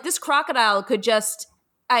 Likewise, like, this crocodile could just,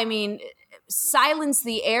 I mean, silence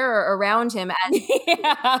the air around him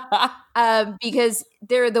because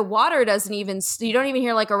the water doesn't even, you don't even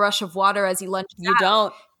hear like a rush of water as he lunges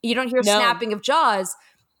out. You don't hear snapping of jaws.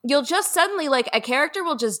 You'll just suddenly, like, a character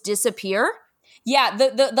will just disappear. Yeah,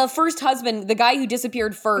 the first husband, the guy who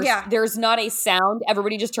disappeared first, there's not a sound.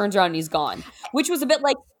 Everybody just turns around and he's gone. Which was a bit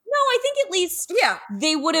like, no, I think at least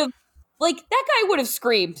they would have, like, that guy would have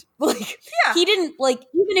screamed. Like, he didn't, like,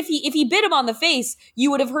 even if he bit him on the face,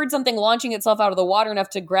 you would have heard something launching itself out of the water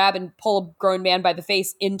enough to grab and pull a grown man by the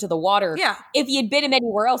face into the water. Yeah. If he had bit him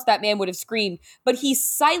anywhere else, that man would have screamed. But he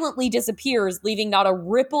silently disappears, leaving not a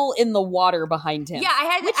ripple in the water behind him. Yeah, I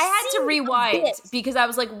had to rewind because I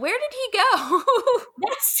was like, where did he go?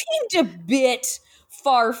 That seemed a bit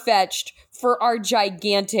far-fetched for our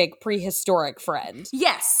gigantic prehistoric friend.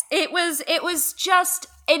 Yes, it was just,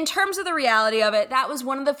 in terms of the reality of it, that was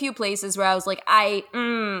one of the few places where I was like,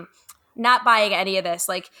 not buying any of this.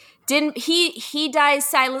 Like, didn't he dies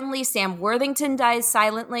silently, Sam Worthington dies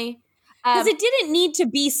silently. Because it didn't need to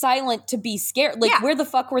be silent to be scared. Like, where the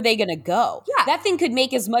fuck were they going to go? Yeah. That thing could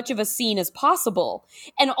make as much of a scene as possible.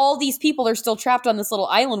 And all these people are still trapped on this little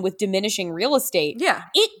island with diminishing real estate. Yeah.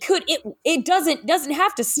 It doesn't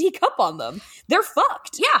have to sneak up on them. They're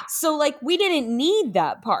fucked. Yeah. So, like, we didn't need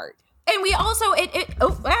that part. And we also,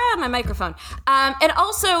 my microphone. And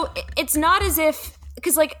also, it's not as if,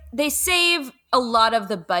 because, like, they save a lot of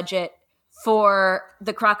the budget for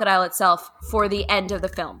the crocodile itself for the end of the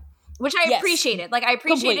film. Which I appreciated. Like, I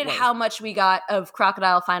appreciated how much we got of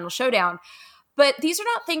Crocodile Final Showdown. But these are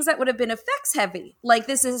not things that would have been effects heavy. Like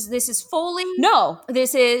this is Foley. No.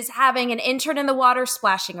 This is having an intern in the water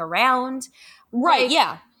splashing around. Right, like,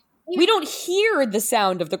 yeah. We don't hear the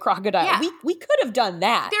sound of the crocodile. Yeah. We could have done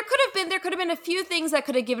that. There could have been a few things that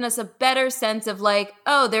could have given us a better sense of like,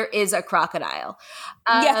 oh, there is a crocodile.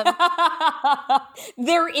 Yeah.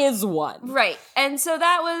 There is one. Right. And so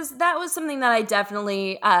that was something that I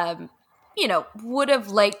definitely would have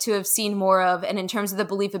liked to have seen more of, and in terms of the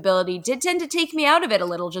believability did tend to take me out of it a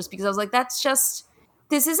little, just because I was like,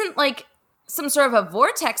 this isn't like some sort of a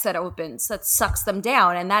vortex that opens that sucks them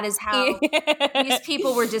down, and that is how these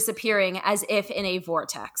people were disappearing, as if in a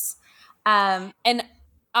vortex. And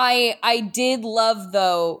I did love,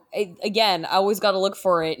 though, again, I always got to look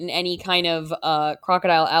for it in any kind of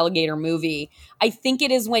crocodile alligator movie. I think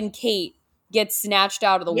it is when Kate gets snatched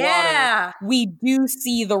out of the water. We do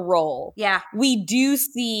see the roll. Yeah. We do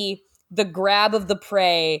see the grab of the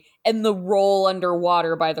prey and the roll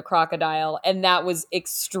underwater by the crocodile, and that was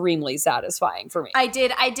extremely satisfying for me. I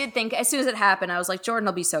did think as soon as it happened, I was like, Jordan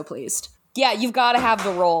will be so pleased. Yeah, you've got to have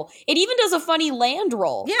the roll. It even does a funny land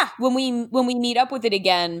roll. Yeah. When we meet up with it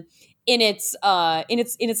again in its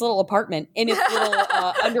little apartment, in its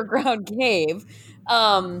little underground cave,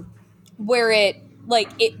 where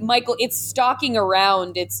it's stalking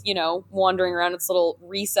around, it's, wandering around its little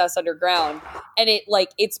recess underground, and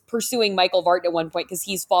it's pursuing Michael Vartan at one point because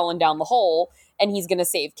he's fallen down the hole and he's going to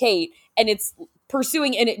save Kate, and it's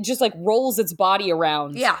pursuing, and it just rolls its body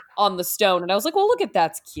around on the stone, and I was like, well, look at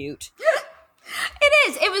that's cute. It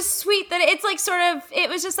is. It was sweet that it's it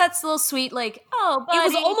was just that little sweet, oh, buddy. It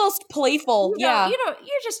was almost playful. You're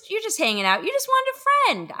just hanging out. You just wanted a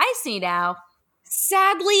friend. I see now.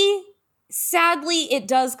 Sadly, it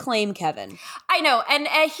does claim Kevin. I know. And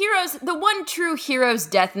the one true hero's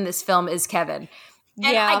death in this film is Kevin.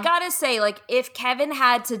 And yeah. I gotta say, if Kevin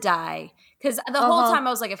had to die, because the whole time I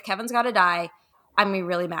was like, if Kevin's gotta die, I'm gonna be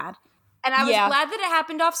really mad. And I was glad that it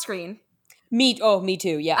happened off screen. Me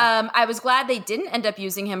too, yeah. I was glad they didn't end up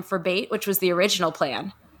using him for bait, which was the original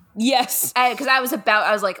plan. Yes. Because I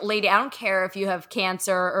was like, lady, I don't care if you have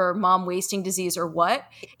cancer or mom wasting disease or what.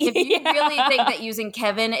 If you really think that using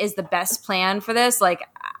Kevin is the best plan for this,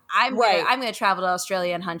 I'm going to travel to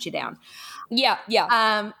Australia and hunt you down. Yeah,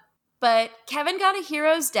 yeah. But Kevin got a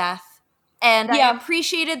hero's death, and I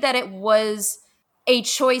appreciated that it was a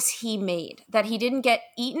choice he made, that he didn't get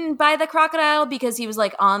eaten by the crocodile because he was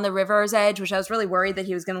on the river's edge, which I was really worried that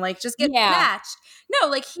he was going to just get snatched.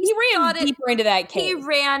 No, he ran deeper into that cave.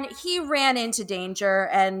 He ran into danger,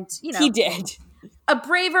 and he did. A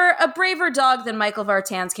braver dog than Michael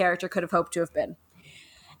Vartan's character could have hoped to have been.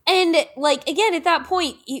 And again, at that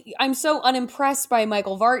point, I'm so unimpressed by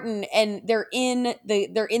Michael Vartan, and they're in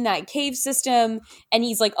that cave system, and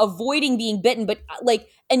he's avoiding being bitten, but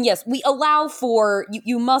and yes, we allow for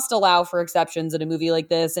you must allow for exceptions in a movie like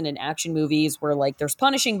this and in action movies where there's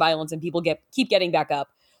punishing violence and people keep getting back up.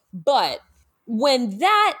 But when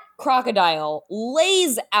that crocodile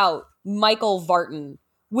lays out Michael Vartan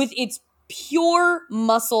with its pure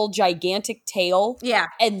muscle, gigantic tail,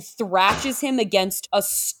 and thrashes him against a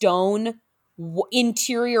stone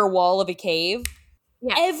interior wall of a cave,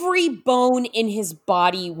 every bone in his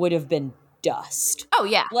body would have been dust. Oh,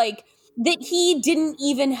 yeah. That he didn't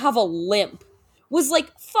even have a limp was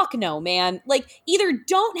fuck no, man. Either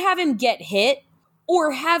don't have him get hit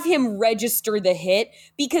or have him register the hit,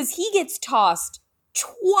 because he gets tossed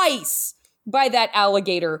twice by that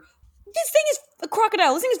alligator. This thing is a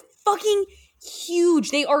crocodile. This thing is fucking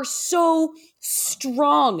huge. They are so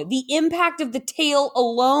strong. The impact of the tail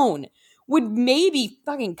alone would maybe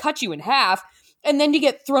fucking cut you in half. And then to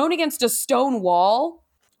get thrown against a stone wall.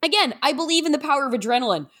 Again, I believe in the power of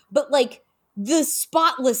adrenaline, but the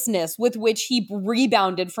spotlessness with which he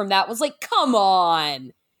rebounded from that was come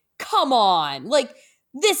on.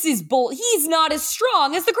 This is bull. He's not as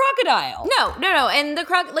strong as the crocodile. No. And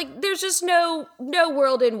the there's just no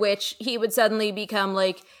world in which he would suddenly become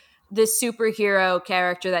the superhero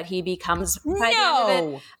character that he becomes by the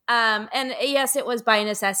end of it. And yes, it was by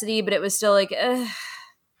necessity, but it was still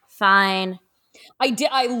fine.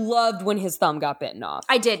 I loved when his thumb got bitten off.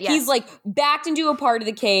 I did, yes. He's backed into a part of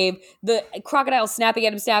the cave, the crocodile snapping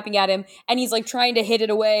at him, and he's trying to hit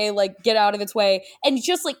it away, get out of its way. And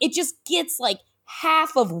just it just gets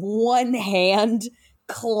half of one hand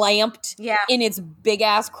clamped in its big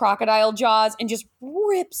ass crocodile jaws and just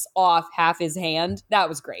rips off half his hand. That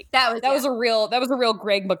was great. That was a real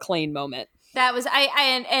Greg McLean moment. That was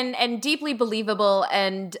and deeply believable,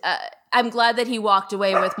 and I'm glad that he walked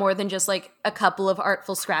away with more than just a couple of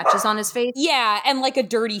artful scratches on his face. Yeah, and a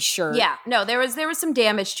dirty shirt. Yeah, no, there was some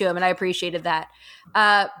damage to him, and I appreciated that.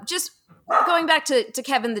 Just going back to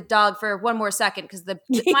Kevin the dog for one more second, because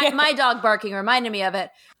my dog barking reminded me of it.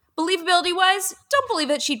 Believability wise, don't believe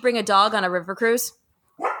that she'd bring a dog on a river cruise.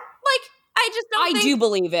 Like, I just don't. I do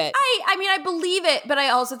believe it. I mean, I believe it, but I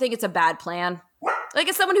also think it's a bad plan. Like,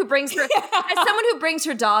 as someone who brings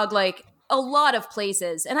her dog like a lot of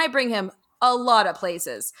places, and I bring him a lot of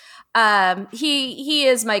places. He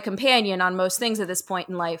is my companion on most things at this point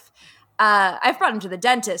in life. I've brought him to the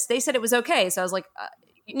dentist. They said it was okay, so I was like,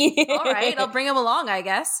 all right, I'll bring him along, I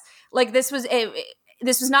guess. Like, this was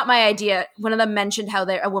not my idea. One of them mentioned how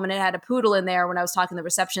a woman had a poodle in there when I was talking to the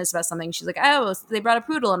receptionist about something. She's like, oh, they brought a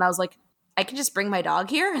poodle. And I was like, I can just bring my dog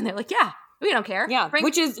here? And they're like, yeah, we don't care. Yeah,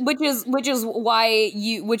 which is why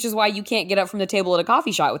you can't get up from the table at a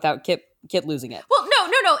coffee shop without Kit losing it. Well, no.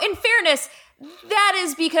 In fairness, that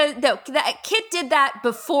is because Kit did that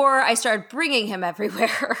before I started bringing him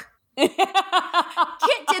everywhere. Kit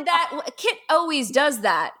did that. Kit always does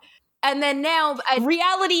that. And then now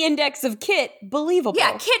reality index of Kit, believable.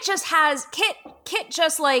 Yeah, Kit just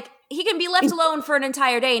like, he can be left alone for an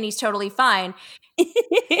entire day and he's totally fine.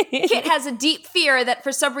 Kit has a deep fear that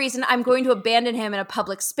for some reason I'm going to abandon him in a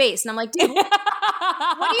public space. And I'm like, dude,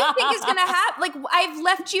 what do you think is going to happen? Like, I've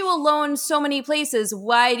left you alone so many places.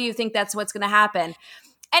 Why do you think that's what's going to happen?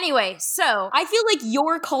 Anyway, so I feel like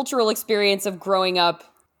your cultural experience of growing up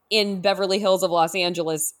in Beverly Hills of Los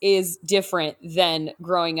Angeles is different than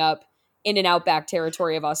growing up in an outback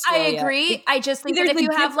territory of Australia. I agree. I just think that if you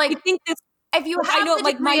have the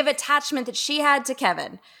degree of attachment that she had to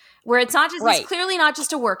Kevin, where it's not just, it's clearly not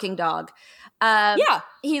just a working dog.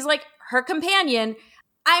 He's like her companion.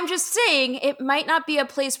 I'm just saying it might not be a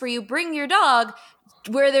place where you bring your dog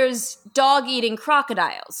where there's dog eating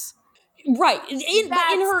crocodiles. Right.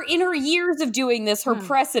 In her years of doing this, her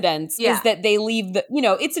precedence is that they leave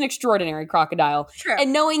it's an extraordinary crocodile. True.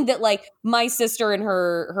 And knowing that like my sister and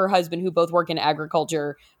her husband, who both work in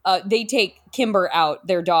agriculture, they take Kimber out,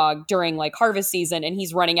 their dog, during like harvest season, and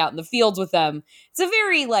he's running out in the fields with them. It's a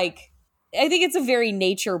very I think it's a very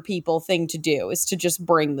nature people thing to do, is to just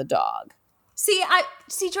bring the dog. See,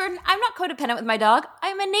 Jordan, I'm not codependent with my dog.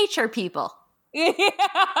 I'm a nature people. Yeah,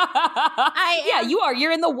 you are.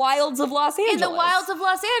 You're in the wilds of Los Angeles. In the wilds of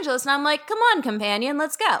Los Angeles. And I'm like, come on, companion,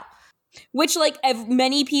 let's go. Which, like,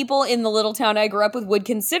 many people in the little town I grew up with would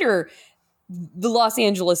consider the Los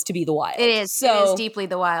Angeles to be the wild. It is. It is deeply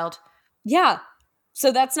the wild. Yeah.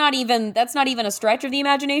 So that's not even a stretch of the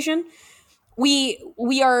imagination. We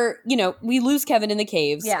are, we lose Kevin in the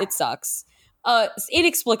caves. Yeah. It sucks.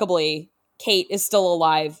 Inexplicably, Kate is still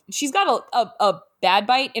alive. She's got a bad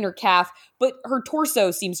bite in her calf, but her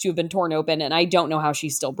torso seems to have been torn open, and I don't know how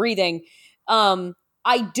she's still breathing. I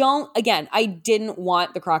didn't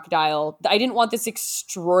want the crocodile. I didn't want this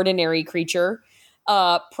extraordinary creature,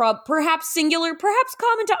 perhaps singular, perhaps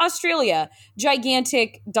common to Australia,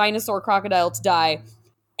 gigantic dinosaur crocodile to die.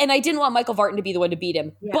 And I didn't want Michael Vartan to be the one to beat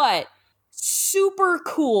him, but super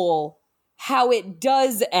cool how it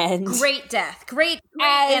does end. Great death. Great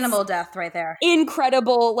animal death right there.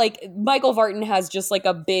 Incredible. Like, Michael Vartan has just like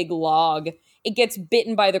a big log. It gets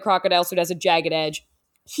bitten by the crocodile, so it has a jagged edge.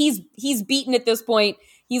 He's beaten at this point.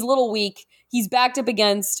 He's a little weak. He's backed up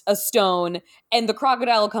against a stone, and the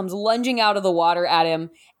crocodile comes lunging out of the water at him,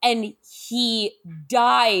 and he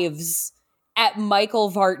dives at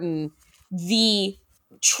Michael Vartan. You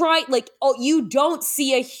don't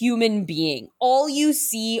see a human being. All you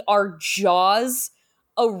see are jaws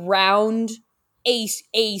around a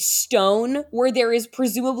stone where there is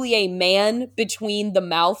presumably a man between the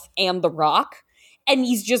mouth and the rock, and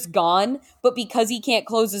he's just gone. But because he can't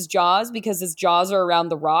close his jaws, because his jaws are around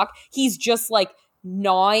the rock, he's just like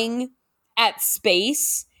gnawing at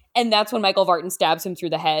space. And that's when Michael Vartan stabs him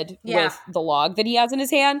through the head with the log that he has in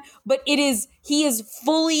his hand. But he is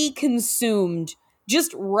fully consumed,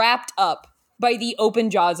 just wrapped up by the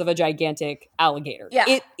open jaws of a gigantic alligator. Yeah.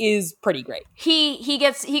 It is pretty great. He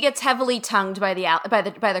gets heavily tongued by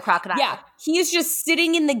the crocodile. Yeah. He is just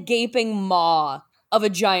sitting in the gaping maw of a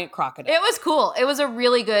giant crocodile. It was cool. It was a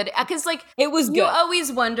really good, because it was good. You always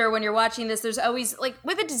wonder when you're watching this, there's always, like,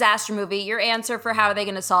 with a disaster movie, your answer for how are they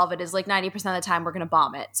going to solve it is like 90% of the time we're going to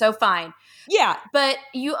bomb it. So fine. Yeah. But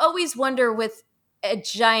you always wonder with a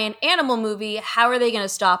giant animal movie, how are they going to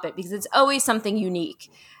stop it? Because it's always something unique.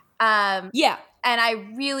 Yeah. And I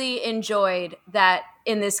really enjoyed that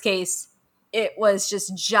in this case, it was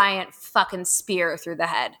just giant fucking spear through the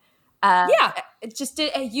head. It just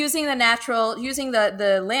using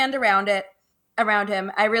the land around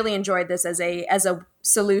him. I really enjoyed this as a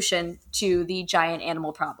solution to the giant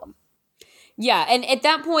animal problem. Yeah. And at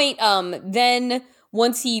that point, then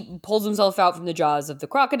once he pulls himself out from the jaws of the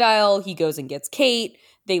crocodile, he goes and gets Kate.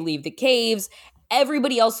 They leave the caves.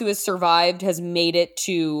 Everybody else who has survived has made it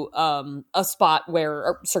to a spot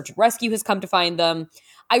where search and rescue has come to find them.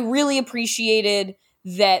 I really appreciated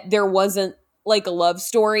that there wasn't like a love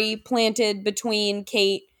story planted between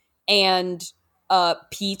Kate and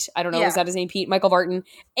Pete. I don't know, is that his name? Pete? Michael Vartan.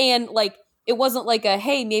 And like, it wasn't like a,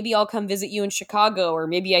 hey, maybe I'll come visit you in Chicago, or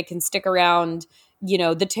maybe I can stick around, you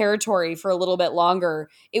know, the territory for a little bit longer.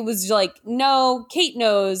 It was like, no, Kate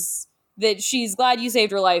knows that she's glad you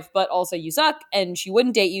saved her life, but also you suck and she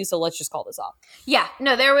wouldn't date you, so let's just call this off. Yeah,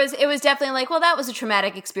 no, it was definitely like, well, that was a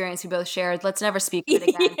traumatic experience we both shared. Let's never speak of it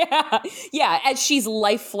again. Yeah, as she's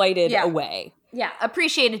life flighted away. Yeah,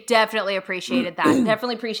 definitely appreciated that.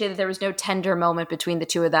 Definitely appreciated there was no tender moment between the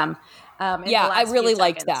two of them. I really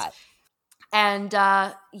liked that. And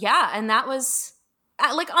and that was,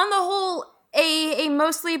 like, on the whole, a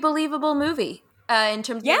mostly believable movie. In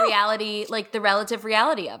terms of the reality, like the relative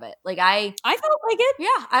reality of it. Like I felt like it.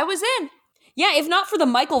 Yeah, I was in. Yeah, if not for the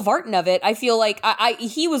Michael Vartan of it, I feel like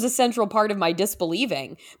he was a central part of my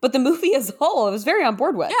disbelieving. But the movie as a whole, I was very on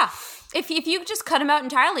board with. Yeah. If you just cut him out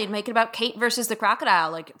entirely and make it about Kate versus the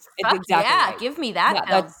crocodile, like, fuck, exactly right. Give me that.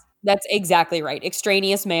 Yeah, that's exactly right.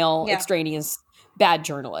 Extraneous male, extraneous bad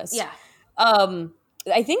journalist. Yeah.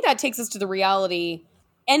 I think that takes us to the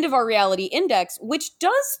end of our reality index, which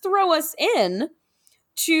does throw us in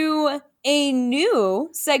to a new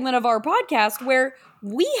segment of our podcast where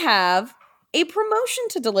we have a promotion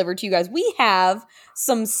to deliver to you guys. We have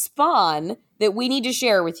some Spawn that we need to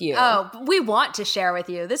share with you. Oh, we want to share with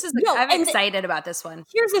you. This is I'm excited about this one.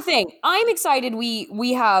 Here's the thing. I'm excited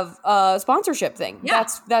we have a sponsorship thing. Yeah.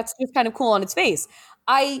 That's just kind of cool on its face.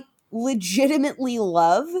 I legitimately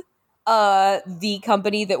love the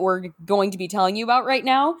company that we're going to be telling you about right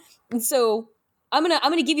now. And so I'm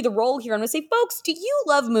gonna give you the role here. I'm gonna say, folks, do you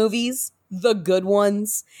love movies? The good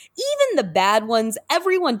ones, even the bad ones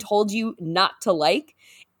everyone told you not to like?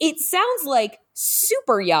 It sounds like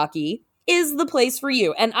Super Yaki is the place for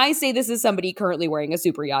you. And I say this as somebody currently wearing a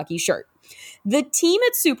Super Yaki shirt. The team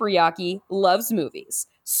at Super Yaki loves movies,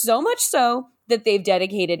 so much so that they've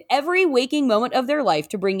dedicated every waking moment of their life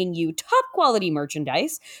to bringing you top quality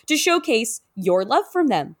merchandise to showcase your love from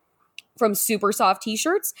them. From super soft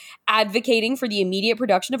t-shirts advocating for the immediate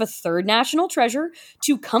production of a third national treasure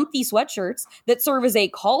to comfy sweatshirts that serve as a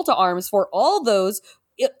call to arms for all those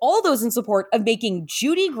in support of making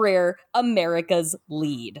Judy Greer America's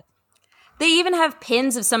lead. They even have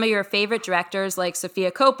pins of some of your favorite directors like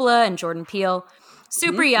Sofia Coppola and Jordan Peele.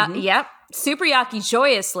 Super Yaki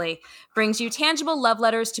joyously brings you tangible love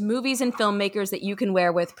letters to movies and filmmakers that you can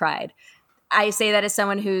wear with pride. I say that as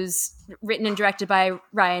someone who's written and directed by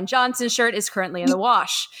Rian Johnson's shirt is currently in the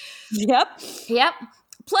wash. Yep.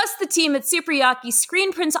 Plus, the team at Super Yaki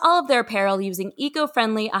screen prints all of their apparel using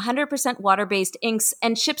eco-friendly, 100% water-based inks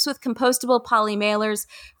and ships with compostable poly mailers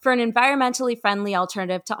for an environmentally friendly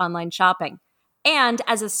alternative to online shopping. And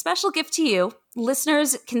as a special gift to you,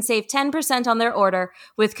 listeners can save 10% on their order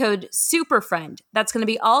with code SUPERFRIEND. That's going to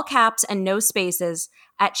be all caps and no spaces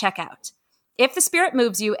at checkout. If the spirit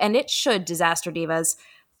moves you, and it should, Disaster Divas,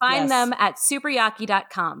 find them at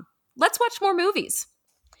superyaki.com. Let's watch more movies.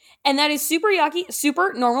 And that is Super Yaki,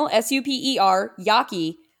 super normal, SUPER,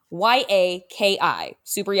 Yaki, YAKI,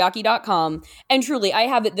 superyaki.com. And truly, I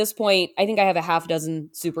have at this point, I think I have a half dozen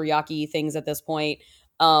Super Yaki things at this point.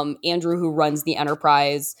 Andrew, who runs the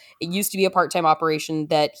enterprise, it used to be a part-time operation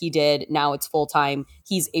that he did. Now it's full-time.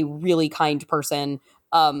 He's a really kind person.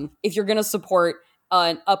 If you're going to support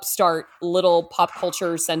an upstart little pop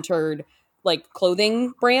culture centered like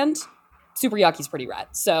clothing brand, Super Yaki's pretty rad.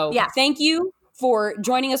 So thank you for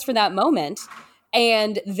joining us for that moment.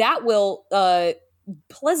 And that will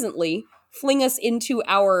pleasantly fling us into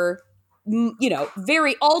our,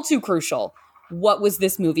 very all too crucial, what was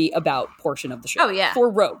this movie about portion of the show. Oh, yeah. For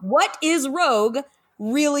Rogue. What is Rogue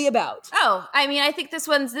really about? Oh, I mean, I think this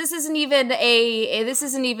isn't even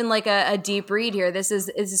like a deep read here. This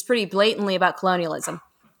is pretty blatantly about colonialism.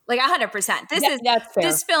 Like 100%.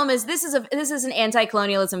 That's fair. This is an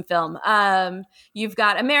anti-colonialism film. You've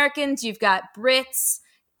got Americans, you've got Brits,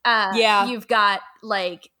 you've got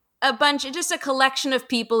like just a collection of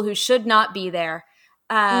people who should not be there.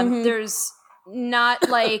 There's not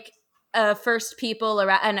like a first people or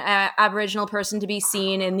an Aboriginal person to be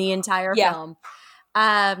seen in the entire film.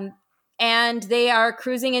 And they are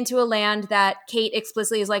cruising into a land that Kate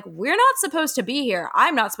explicitly is like, we're not supposed to be here.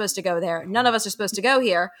 I'm not supposed to go there. None of us are supposed to go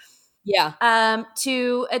here. Yeah.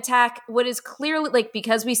 To attack what is clearly like,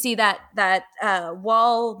 because we see that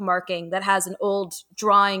wall marking that has an old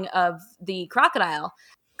drawing of the crocodile.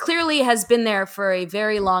 clearly has been there for a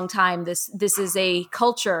very long time. This is a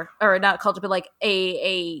culture, or not culture, but like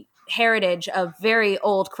a heritage of very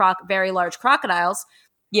old very large crocodiles.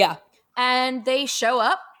 Yeah. And they show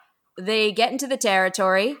up, they get into the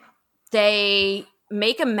territory, they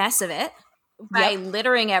make a mess of it by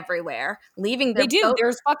littering everywhere, leaving their boat.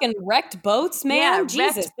 There's fucking wrecked boats, man. Yeah,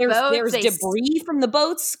 Jesus. There's debris from the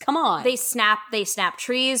boats. Come on. They snap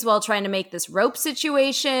trees while trying to make this rope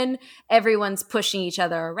situation. Everyone's pushing each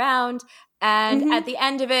other around. And at the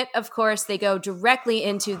end of it, of course, they go directly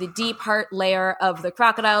into the deep heart layer of the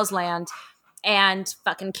crocodile's land and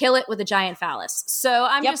fucking kill it with a giant phallus. So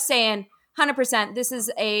I'm just saying, 100%, this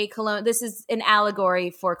is an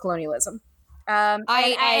allegory for colonialism. And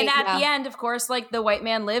at the end, of course, like the white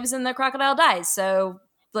man lives and the crocodile dies. So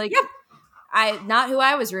like, not who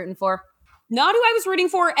I was rooting for. Not who I was rooting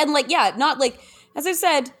for. And like, not like, as I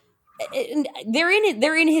said, they're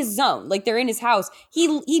in his zone. Like they're in his house.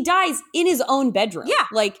 He dies in his own bedroom. Yeah.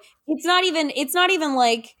 Like it's not even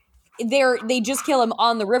like they just kill him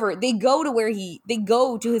on the river. They go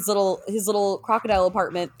to his little crocodile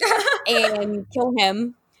apartment and kill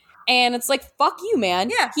him. And it's like, fuck you,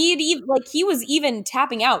 man. Yeah. He was even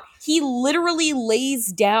tapping out. He literally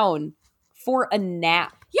lays down for a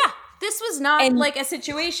nap. Yeah. This was not like a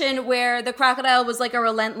situation where the crocodile was like a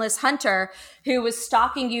relentless hunter who was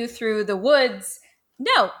stalking you through the woods.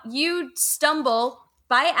 No, you stumble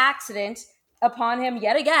by accident upon him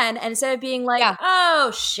yet again. And instead of being like,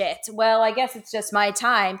 oh shit, well, I guess it's just my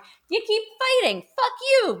time, you keep fighting. Fuck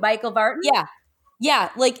you, Michael Vartan. Yeah. Yeah,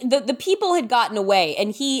 like the people had gotten away,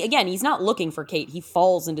 and he's not looking for Kate. He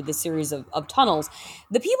falls into this series of tunnels.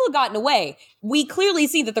 The people had gotten away. We clearly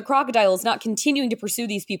see that the crocodile is not continuing to pursue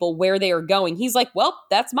these people where they are going. He's like, well,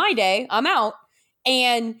 that's my day. I'm out.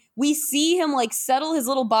 And we see him like settle his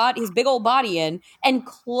big old body in and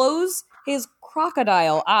close his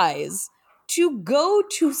crocodile eyes to go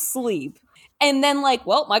to sleep. And then like,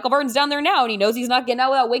 well, Michael Vartan's down there now, and he knows he's not getting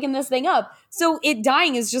out without waking this thing up. So it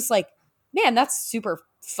dying is just like, man, that's super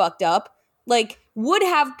fucked up. Like, would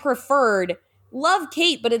have preferred, love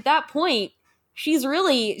Kate, but at that point, she's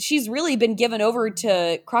really been given over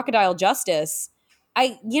to crocodile justice.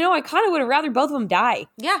 I kind of would have rather both of them die.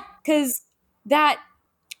 Yeah. Because I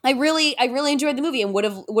really enjoyed the movie and would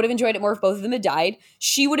have enjoyed it more if both of them had died.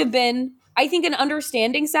 She would have been, I think, an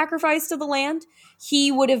understanding sacrifice to the land.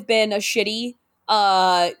 He would have been a shitty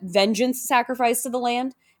vengeance sacrifice to the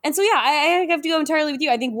land. And so, I have to go entirely with you.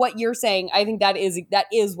 I think what you're saying, I think that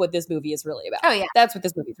is what this movie is really about. Oh, yeah. That's what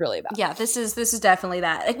this movie is really about. Yeah, this is definitely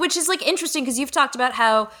that. Which is, like, interesting because you've talked about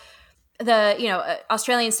how the,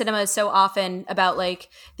 Australian cinema is so often about, like,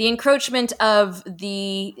 the encroachment of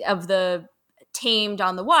the tamed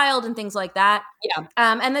on the wild and things like that. Yeah.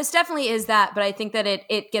 And this definitely is that, but I think that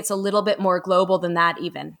it gets a little bit more global than that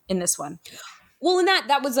even in this one. Well, and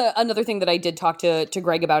that was another thing that I did talk to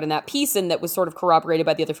Greg about in that piece, and that was sort of corroborated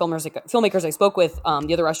by the other filmmakers I spoke with,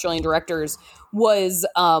 the other Australian directors, was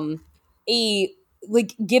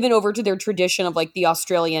given over to their tradition of like the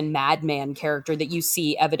Australian madman character that you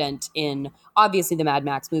see evident in obviously the Mad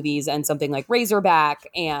Max movies and something like Razorback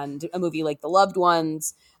and a movie like The Loved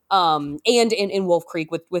Ones, and in Wolf Creek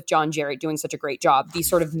with John Jarratt doing such a great job. The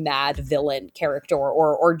sort of mad villain character,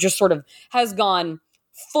 or just sort of has gone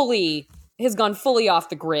fully off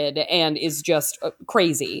the grid and is just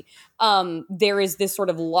crazy. There is this sort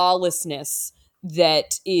of lawlessness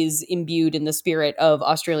that is imbued in the spirit of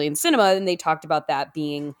Australian cinema. And they talked about that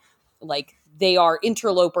being like, they are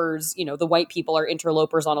interlopers, the white people are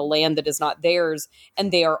interlopers on a land that is not theirs.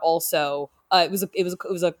 And they are also, it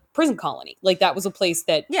was a prison colony. Like that was a place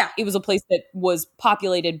that, it was a place that was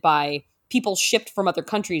populated by people shipped from other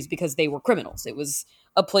countries because they were criminals. It was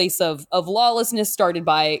a place of lawlessness started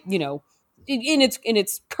by, in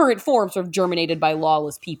its current form, sort of germinated by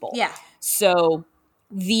lawless people. Yeah. So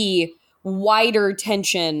the wider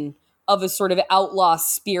tension of a sort of outlaw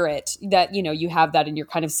spirit that, you have that in your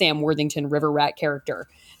kind of Sam Worthington River Rat character.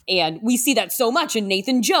 And we see that so much in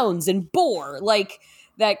Nathan Jones and Boar, like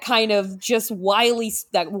that kind of just wily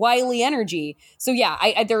energy. So yeah,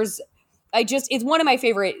 it's one of my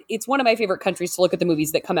favorite countries to look at the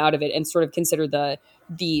movies that come out of it and sort of consider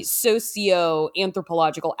the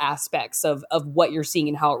socio-anthropological aspects of what you're seeing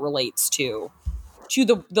and how it relates to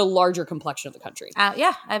the larger complexion of the country. I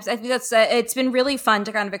think that's it's been really fun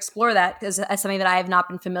to kind of explore that because that's something that I have not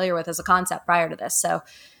been familiar with as a concept prior to this. So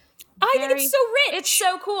I think it's so rich. It's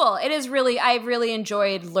so cool. It is really, I've really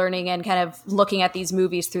enjoyed learning and kind of looking at these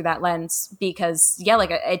movies through that lens because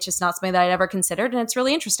it's just not something that I'd ever considered, and it's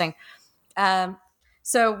really interesting.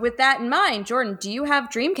 So with that in mind, Jordan, do you have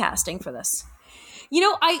dream casting for this? You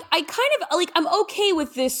know, I kind of like, I'm okay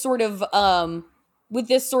with this sort of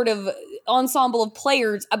ensemble of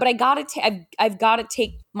players, but I've got to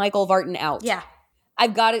take Michael Vartan out. Yeah.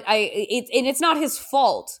 I've got it. And it's not his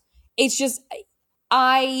fault. It's just,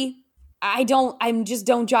 I don't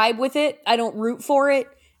jibe with it. I don't root for it.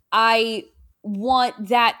 I want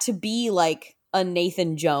that to be like a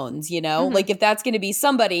Nathan Jones, you know? Like if that's going to be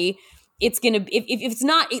somebody, it's going to, if it's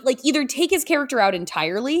not, like either take his character out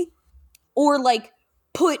entirely or like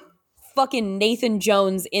put fucking Nathan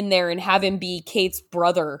Jones in there and have him be Kate's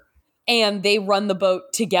brother and they run the boat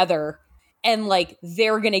together and like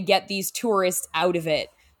they're gonna get these tourists out of it.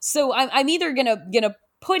 So I'm either gonna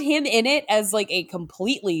put him in it as like a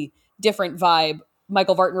completely different vibe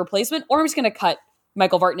Michael Vartan replacement, or I'm just gonna cut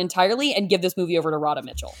Michael Vartan entirely and give this movie over to Radha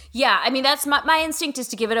Mitchell. Yeah, I mean that's my instinct is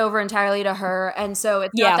to give it over entirely to her, and so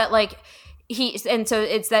it's not that like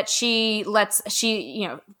it's that she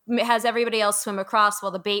has everybody else swim across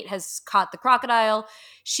while the bait has caught the crocodile.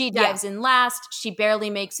 She dives in last. She barely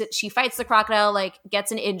makes it. She fights the crocodile, like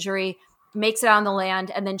gets an injury, makes it on the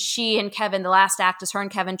land, and then she and Kevin, the last act is her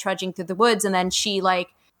and Kevin trudging through the woods, and then she like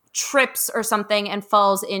trips or something and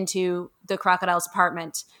falls into the crocodile's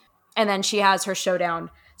apartment, and then she has her showdown.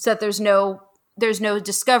 So that there's no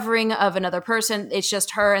discovering of another person. It's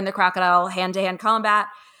just her and the crocodile hand-to-hand combat.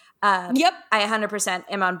 Yep. I 100%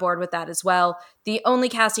 am on board with that as well. The only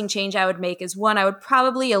casting change I would make is one, I would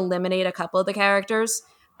probably eliminate a couple of the characters.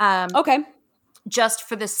 Okay. Just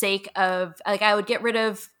for the sake of, like, I would get rid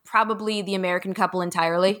of probably the American couple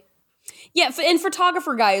entirely. Yeah, and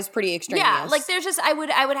photographer guy is pretty extraneous. Yeah, like there's just, I would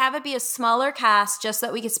have it be a smaller cast just so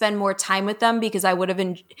that we could spend more time with them, because I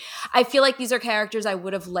feel like these are characters I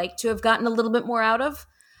would have liked to have gotten a little bit more out of,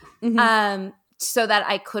 so that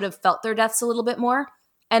I could have felt their deaths a little bit more.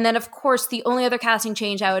 And then, of course, the only other casting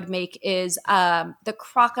change I would make is the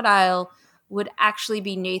crocodile would actually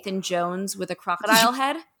be Nathan Jones with a crocodile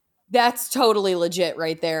head. That's totally legit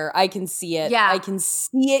right there. I can see it. Yeah. I can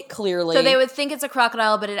see it clearly. So they would think it's a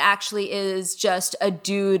crocodile, but it actually is just a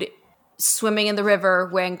dude swimming in the river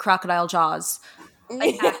wearing crocodile jaws.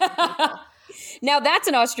 Now that's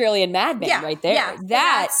an Australian madman right there. Yeah,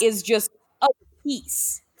 that is just a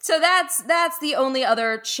piece. So that's the only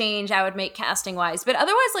other change I would make casting wise. But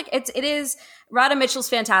otherwise, like it is Radha Mitchell's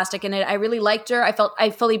fantastic, and I really liked her.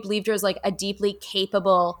 I fully believed her as like a deeply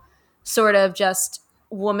capable sort of just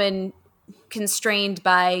woman constrained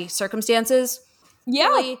by circumstances.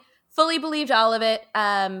 Yeah. Fully believed all of it.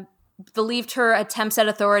 Believed her attempts at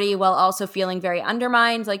authority while also feeling very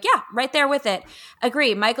undermined. Like, yeah, right there with it.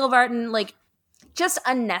 Agree. Michael Vartan, like, just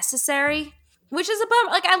unnecessary. Which is a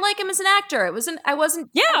bummer. Like, I like him as an actor. Perfectly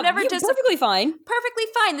fine. Perfectly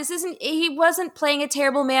fine. He wasn't playing a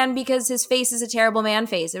terrible man because his face is a terrible man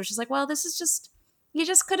face. It was just like, well, this is just, there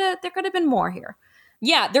could have been more here.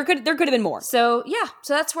 Yeah, there could have been more. So yeah,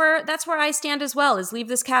 so that's where I stand as well, is leave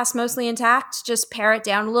this cast mostly intact, just pare it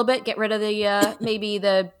down a little bit, get rid of the, maybe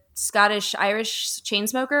the Scottish-Irish chain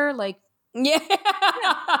smoker, like. Yeah.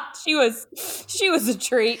 She was a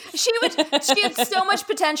treat. She had so much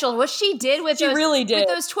potential. What she did with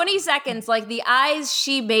those 20 seconds, like the eyes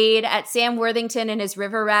she made at Sam Worthington and his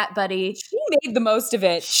river rat buddy. She made the most of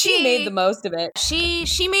it. She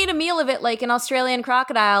made a meal of it like an Australian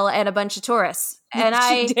crocodile and a bunch of tourists. And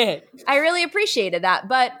she did. I really appreciated that.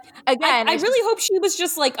 But again, I really hope she was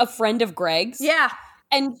just like a friend of Greg's. Yeah.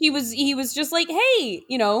 And he was just like, hey,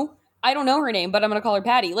 I don't know her name, but I'm going to call her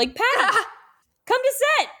Patty. Like, Patty, come to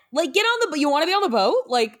set. Like, you want to be on the boat?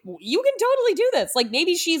 Like, you can totally do this. Like,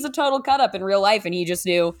 maybe she's a total cut up in real life and he just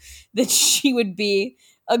knew that she would be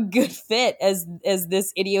a good fit as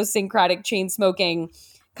this idiosyncratic chain smoking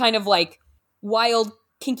kind of like wild,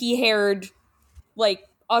 kinky haired, like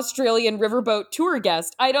Australian riverboat tour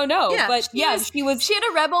guest. I don't know. Yeah, but she had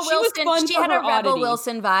a Rebel Wilson. She had a Rebel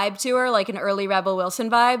Wilson vibe to her, like an early Rebel Wilson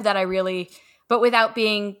vibe that I really, but without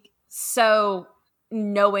being so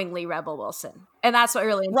knowingly Rebel Wilson. And that's what I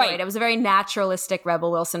really enjoyed. Right. It was a very naturalistic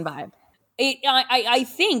Rebel Wilson vibe. I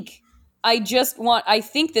think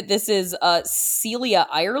that this is Celia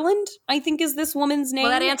Ireland, I think is this woman's name.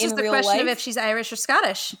 Well, that answers the question of if she's Irish or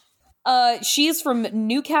Scottish. She is from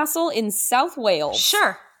Newcastle in South Wales.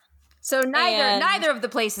 Sure. So neither of the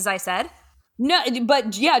places I said. No,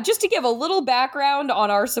 but yeah, just to give a little background on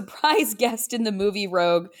our surprise guest in the movie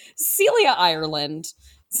Rogue, Celia Ireland.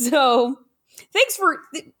 So thanks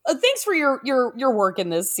for your work in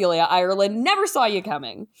this, Celia Ireland. Never saw you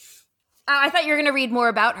coming. I thought you were going to read more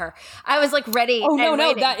about her. I was like ready. Oh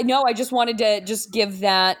no! I just wanted to just give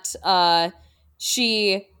that.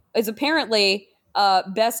 She is apparently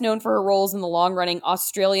best known for her roles in the long-running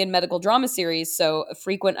Australian medical drama series. So a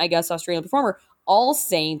frequent, I guess, Australian performer. All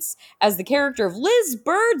Saints as the character of Liz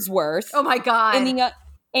Birdsworth. Oh my God.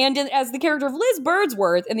 As the character of Liz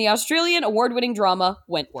Birdsworth in the Australian award-winning drama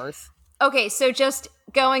Wentworth. Okay, so just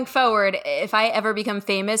going forward, if I ever become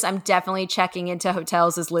famous, I'm definitely checking into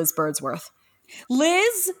hotels as Liz Birdsworth.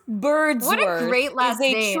 Liz Birdsworth. What a great last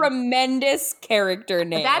name. name. Tremendous character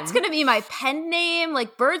name. That's going to be my pen name.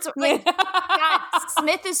 Like Birdsworth. Like, God,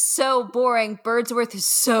 Smith is so boring. Birdsworth is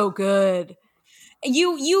so good.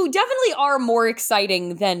 You definitely are more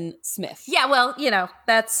exciting than Smith. Yeah, well,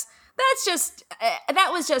 that's just that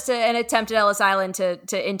was just an attempt at Ellis Island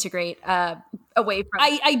to integrate away from.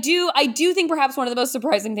 I do think perhaps one of the most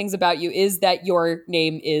surprising things about you is that your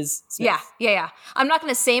name is Smith. Yeah. I'm not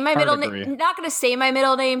going to say my middle name. Not going to say my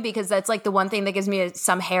middle name because that's like the one thing that gives me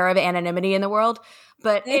some hair of anonymity in the world.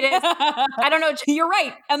 But it is. I don't know. You're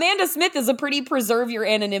right. Amanda Smith is a pretty preserve your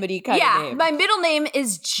anonymity kind of name. Yeah, my middle name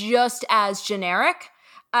is just as generic.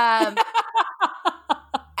 And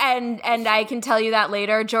I can tell you that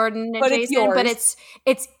later, Jordan and Jason. But it's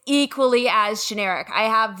equally as generic. I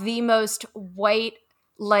have the most white,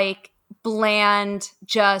 like bland,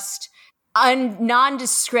 just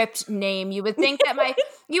nondescript name. You would think that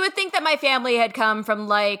my family had come from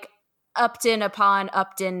like Upton upon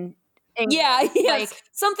Upton. England. Yeah, yes. Like,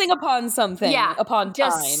 something upon something. Yeah, upon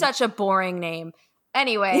just time. such a boring name.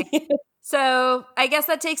 Anyway, so I guess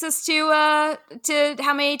that takes us to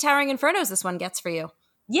how many Towering Infernos this one gets for you.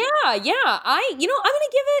 Yeah. I'm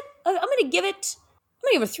gonna give it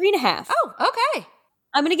a 3.5. Oh, okay.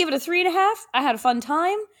 I'm gonna give it a 3.5. I had a fun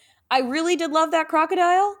time. I really did love that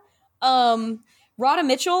crocodile. Radha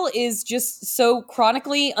Mitchell is just so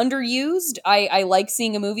chronically underused. I like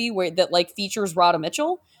seeing a movie that like features Radha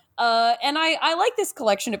Mitchell. And I like this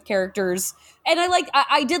collection of characters, and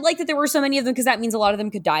I did like that there were so many of them because that means a lot of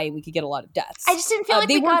them could die. We could get a lot of deaths. I just didn't feel like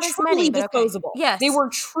they we got as many. Disposable. Okay. Yes, they were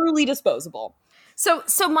truly disposable. So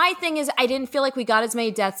my thing is, I didn't feel like we got as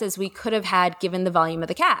many deaths as we could have had given the volume of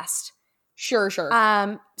the cast. Sure.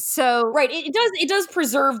 So right, it does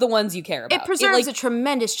preserve the ones you care about. It preserves a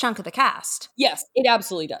tremendous chunk of the cast. Yes, it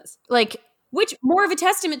absolutely does. Which more of a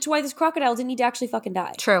testament to why this crocodile didn't need to actually fucking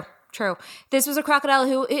die. True. This was a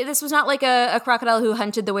crocodile this was not like a crocodile who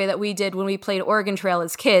hunted the way that we did when we played Oregon Trail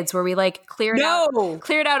as kids, where we like cleared out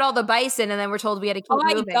all the bison and then we're told we had to keep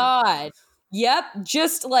moving. Oh my God. Yep.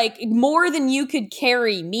 Just like more than you could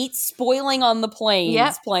carry, meat spoiling on the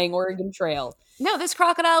plains playing Oregon Trail. No, this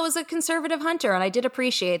crocodile was a conservative hunter, and I did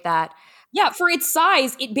appreciate that. Yeah, for its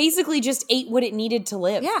size, it basically just ate what it needed to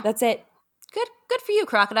live. Yeah. That's it. Good for you,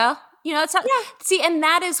 crocodile. It's not, see, and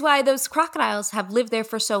that is why those crocodiles have lived there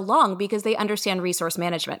for so long, because they understand resource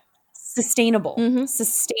management. Sustainable. Mm-hmm.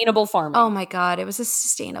 Sustainable farming. Oh my God, it was a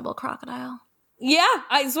sustainable crocodile. Yeah,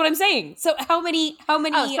 that's what I'm saying. So how many? Oh,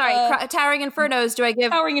 sorry. Towering Infernos. Do I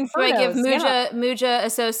give Muja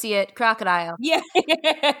Associate Crocodile? Yeah.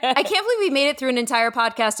 I can't believe we made it through an entire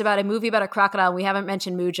podcast about a movie about a crocodile and we haven't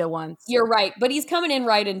mentioned Muja once. You're right, but he's coming in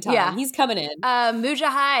right in time. Yeah. He's coming in. Muja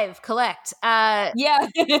Hive, collect. Yeah.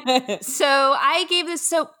 So I gave this.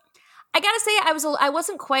 So I gotta say, I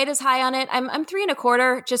wasn't quite as high on it. I'm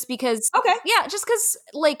 3.25 just because. Okay. Yeah, just because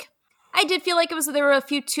like. I did feel like there were a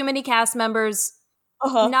few too many cast members,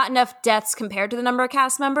 not enough deaths compared to the number of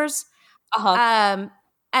cast members. And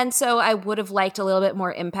so I would have liked a little bit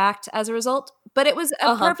more impact as a result. But it was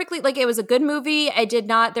it was a good movie.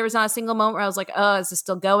 There was not a single moment where I was like, oh, is this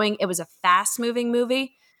still going? It was a fast moving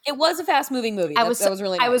movie. It was a fast moving movie. That was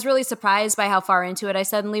really nice. I was really surprised by how far into it I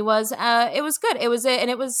suddenly was. It was good.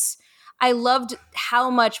 I loved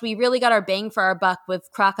how much we really got our bang for our buck with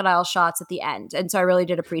crocodile shots at the end. And so I really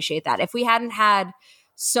did appreciate that. If we hadn't had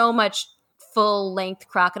so much full-length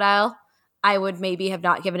crocodile, I would maybe have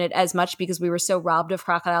not given it as much because we were so robbed of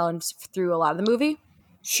crocodile through a lot of the movie.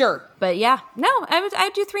 Sure. But yeah, no,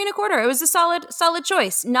 I'd do 3.25. It was a solid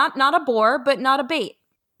choice. Not a bore, but not a bait.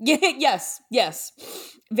 Yeah, yes.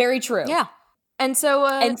 Very true. Yeah. And so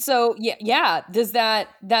does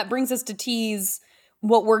that brings us to tease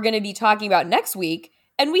what we're going to be talking about next week,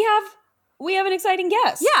 and we have an exciting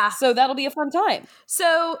guest. Yeah. So that'll be a fun time.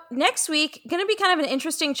 So next week, going to be kind of an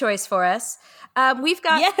interesting choice for us. We've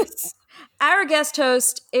got our guest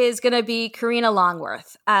host is going to be Karina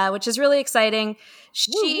Longworth, which is really exciting.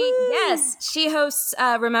 She hosts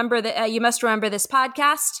You Must Remember This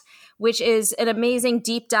podcast, which is an amazing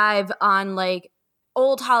deep dive on like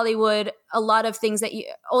old Hollywood, a lot of things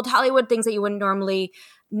old Hollywood things that you wouldn't normally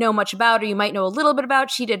know much about, or you might know a little bit about.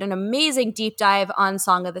 She did an amazing deep dive on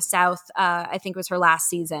Song of the South. I think it was her last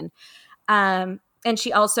season. And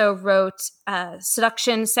she also wrote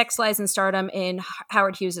Seduction, Sex, Lies, and Stardom in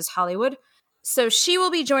Howard Hughes' Hollywood. So she will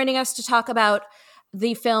be joining us to talk about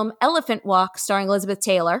the film Elephant Walk, starring Elizabeth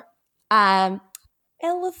Taylor.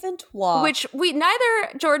 Elephant Walk, which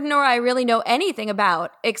neither Jordan nor I really know anything about,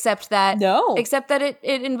 except that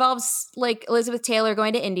it involves like Elizabeth Taylor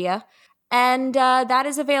going to India, and that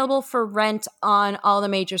is available for rent on all the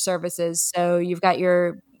major services. So you've got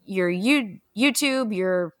your YouTube,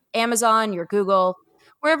 your Amazon, your Google,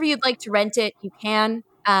 wherever you'd like to rent it, you can.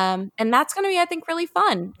 And that's going to be, I think, really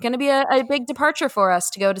fun. Going to be a big departure for us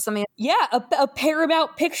to go to something. Yeah, a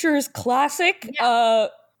Paramount Pictures classic. Yeah.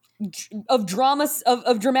 Of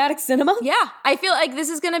dramatic cinema. Yeah, I feel like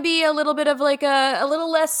this is going to be a little bit of like a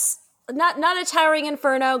little less, not a towering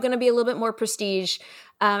inferno, going to be a little bit more prestige.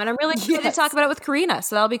 And I'm really excited to talk about it with Karina,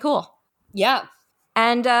 so that'll be cool. Yeah.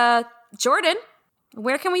 And Jordan,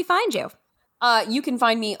 where can we find you? You can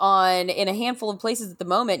find me in a handful of places at the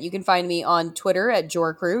moment. You can find me on Twitter at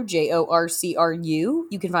Jorcru, JORCRU.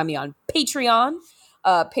 You can find me on Patreon,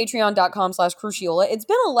 patreon.com/Cruciola. It's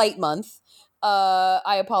been a light month.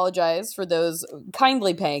 I apologize for those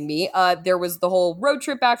kindly paying me. There was the whole road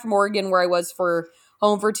trip back from Oregon where I was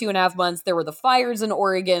home for 2.5 months. There were the fires in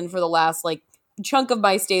Oregon for the last chunk of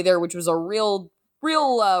my stay there, which was a real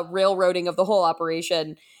railroading of the whole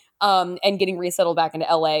operation, and getting resettled back into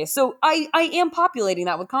LA. So I am populating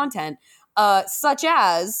that with content, such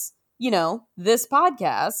as, this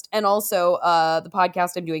podcast, and also the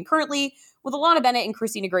podcast I'm doing currently with Alana Bennett and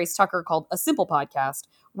Christina Grace Tucker called A Simple Podcast,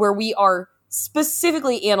 where we are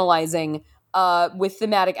specifically analyzing with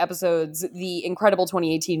thematic episodes the incredible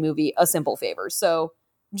 2018 movie A Simple Favor. So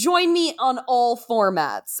join me on all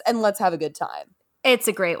formats and let's have a good time. It's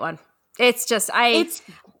a great one. It's just it's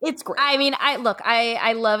great. I mean, I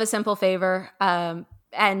love A Simple Favor, and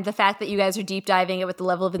the fact that you guys are deep diving it with the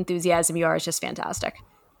level of enthusiasm you are is just fantastic.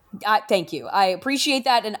 Thank you. I appreciate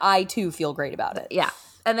that, and I too feel great about it. Yeah.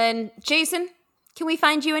 And then Jason, can we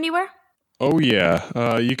find you anywhere? Oh,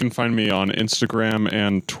 yeah. You can find me on Instagram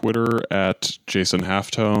and Twitter at Jason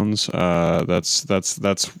Halftones.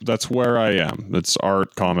 That's where I am. It's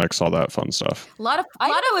art, comics, all that fun stuff. A lot of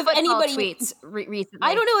tweets recently.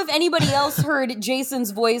 I don't know if anybody else heard Jason's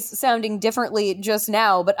voice sounding differently just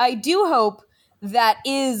now, but I do hope that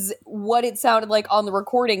is what it sounded like on the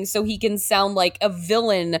recording, so he can sound like a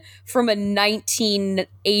villain from a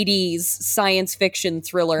 1980s science fiction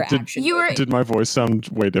thriller action. Did my voice sound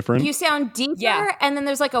way different? You sound deeper, and then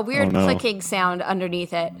there's like a weird clicking sound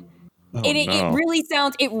underneath it.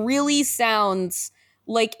 It really sounds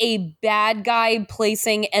like a bad guy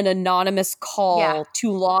placing an anonymous call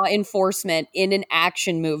to law enforcement in an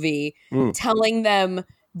action movie, telling them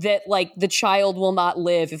that the child will not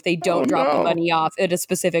live if they don't drop the money off at a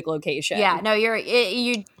specific location. Yeah, no,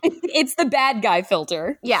 you it's the bad guy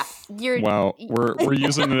filter. Yeah, wow. We're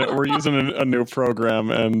using a new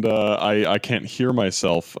program, and I can't hear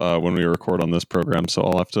myself when we record on this program, so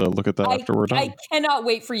I'll have to look at that after we're done. I cannot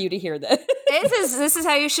wait for you to hear this. This is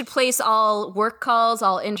how you should place all work calls,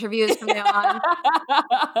 all interviews from now on.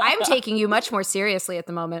 I'm taking you much more seriously at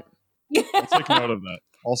the moment. I'll take note of that.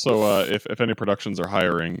 Also, if any productions are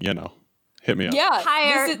hiring, hit me up. Yeah,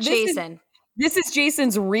 hire Jason. This is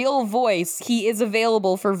Jason's real voice. He is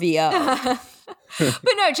available for VO.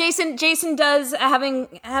 But no, Jason does,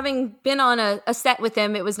 having been on a set with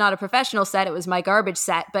him, it was not a professional set, it was my garbage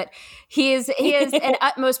set, but he is an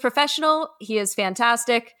utmost professional. He is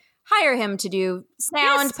fantastic. Hire him to do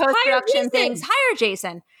sound, post-production things. Hire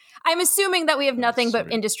Jason. I'm assuming that we have nothing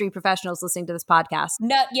but industry professionals listening to this podcast.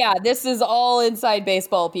 This is all inside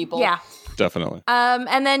baseball, people. Yeah. Definitely.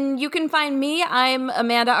 And then you can find me. I'm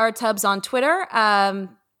Amanda R. Tubbs on Twitter.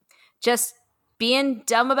 Just being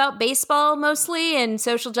dumb about baseball mostly and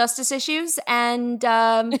social justice issues, and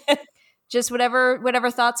just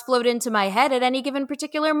whatever thoughts float into my head at any given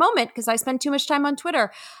particular moment, because I spend too much time on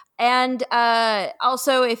Twitter. And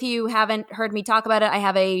also, if you haven't heard me talk about it, I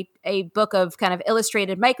have a book of kind of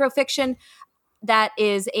illustrated microfiction that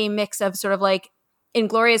is a mix of sort of like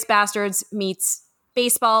Inglourious Bastards meets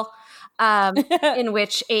baseball, in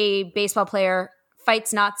which a baseball player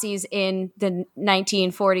fights Nazis in the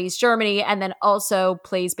 1940s Germany and then also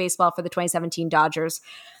plays baseball for the 2017 Dodgers.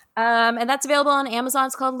 And that's available on Amazon.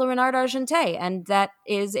 It's called Le Renard Argenté, and that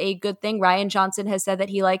is a good thing. Ryan Johnson has said that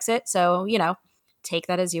he likes it, so, take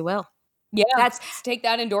that as you will. Yeah, take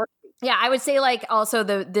that endorsement. Yeah, I would say also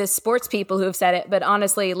the sports people who have said it, but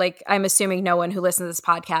honestly, I'm assuming no one who listens to this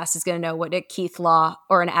podcast is going to know what a Keith Law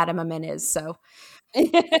or an Adam Amin is. So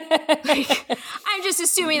I'm just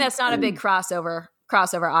assuming that's not a big crossover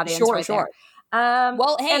audience. Sure.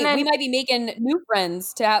 Well, hey, we might be making new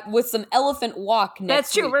friends with some Elephant Walk next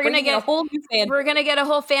That's true. Week. We're gonna get a whole new fan. We're gonna get a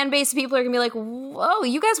whole fan base of people who are gonna be like, "Whoa,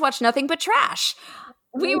 you guys watch nothing but trash."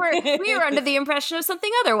 we were under the impression of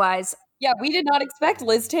something otherwise. Yeah, we did not expect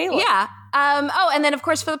Liz Taylor. Yeah. And then of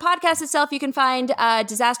course for the podcast itself, you can find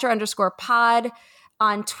disaster_pod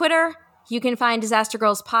on Twitter. You can find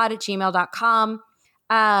disastergirlspod@gmail.com.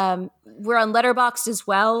 We're on Letterboxd as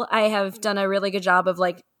well. I have done a really good job of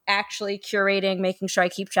like actually curating, making sure I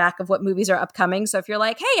keep track of what movies are upcoming. So if you're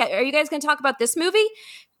like, hey, are you guys going to talk about this movie?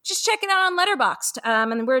 Just check it out on Letterboxd.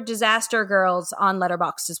 And we're Disaster Girls on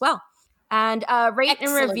Letterboxd as well. And rate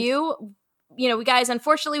and review. You know, we guys,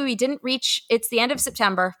 unfortunately, we didn't reach, it's the end of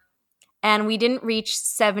September, and we didn't reach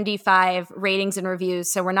 75 ratings and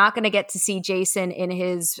reviews. So we're not going to get to see Jason in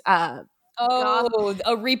his a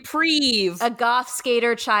reprieve. A goth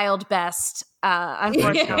skater child best,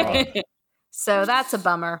 unfortunately. So that's a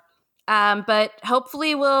bummer. But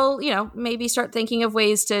hopefully we'll, you know, maybe start thinking of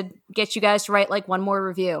ways to get you guys to write like one more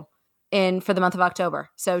review for the month of October.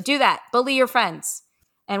 So do that. Bully your friends.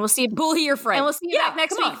 And we'll see you. Bully your friend. And we'll see you back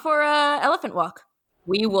next week for Elephant Walk.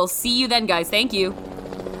 We will see you then, guys. Thank you.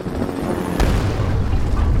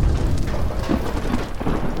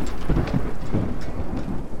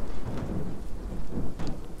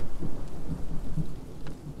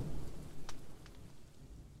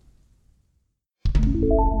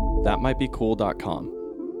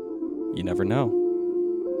 Thatmightbecool.com. You never know.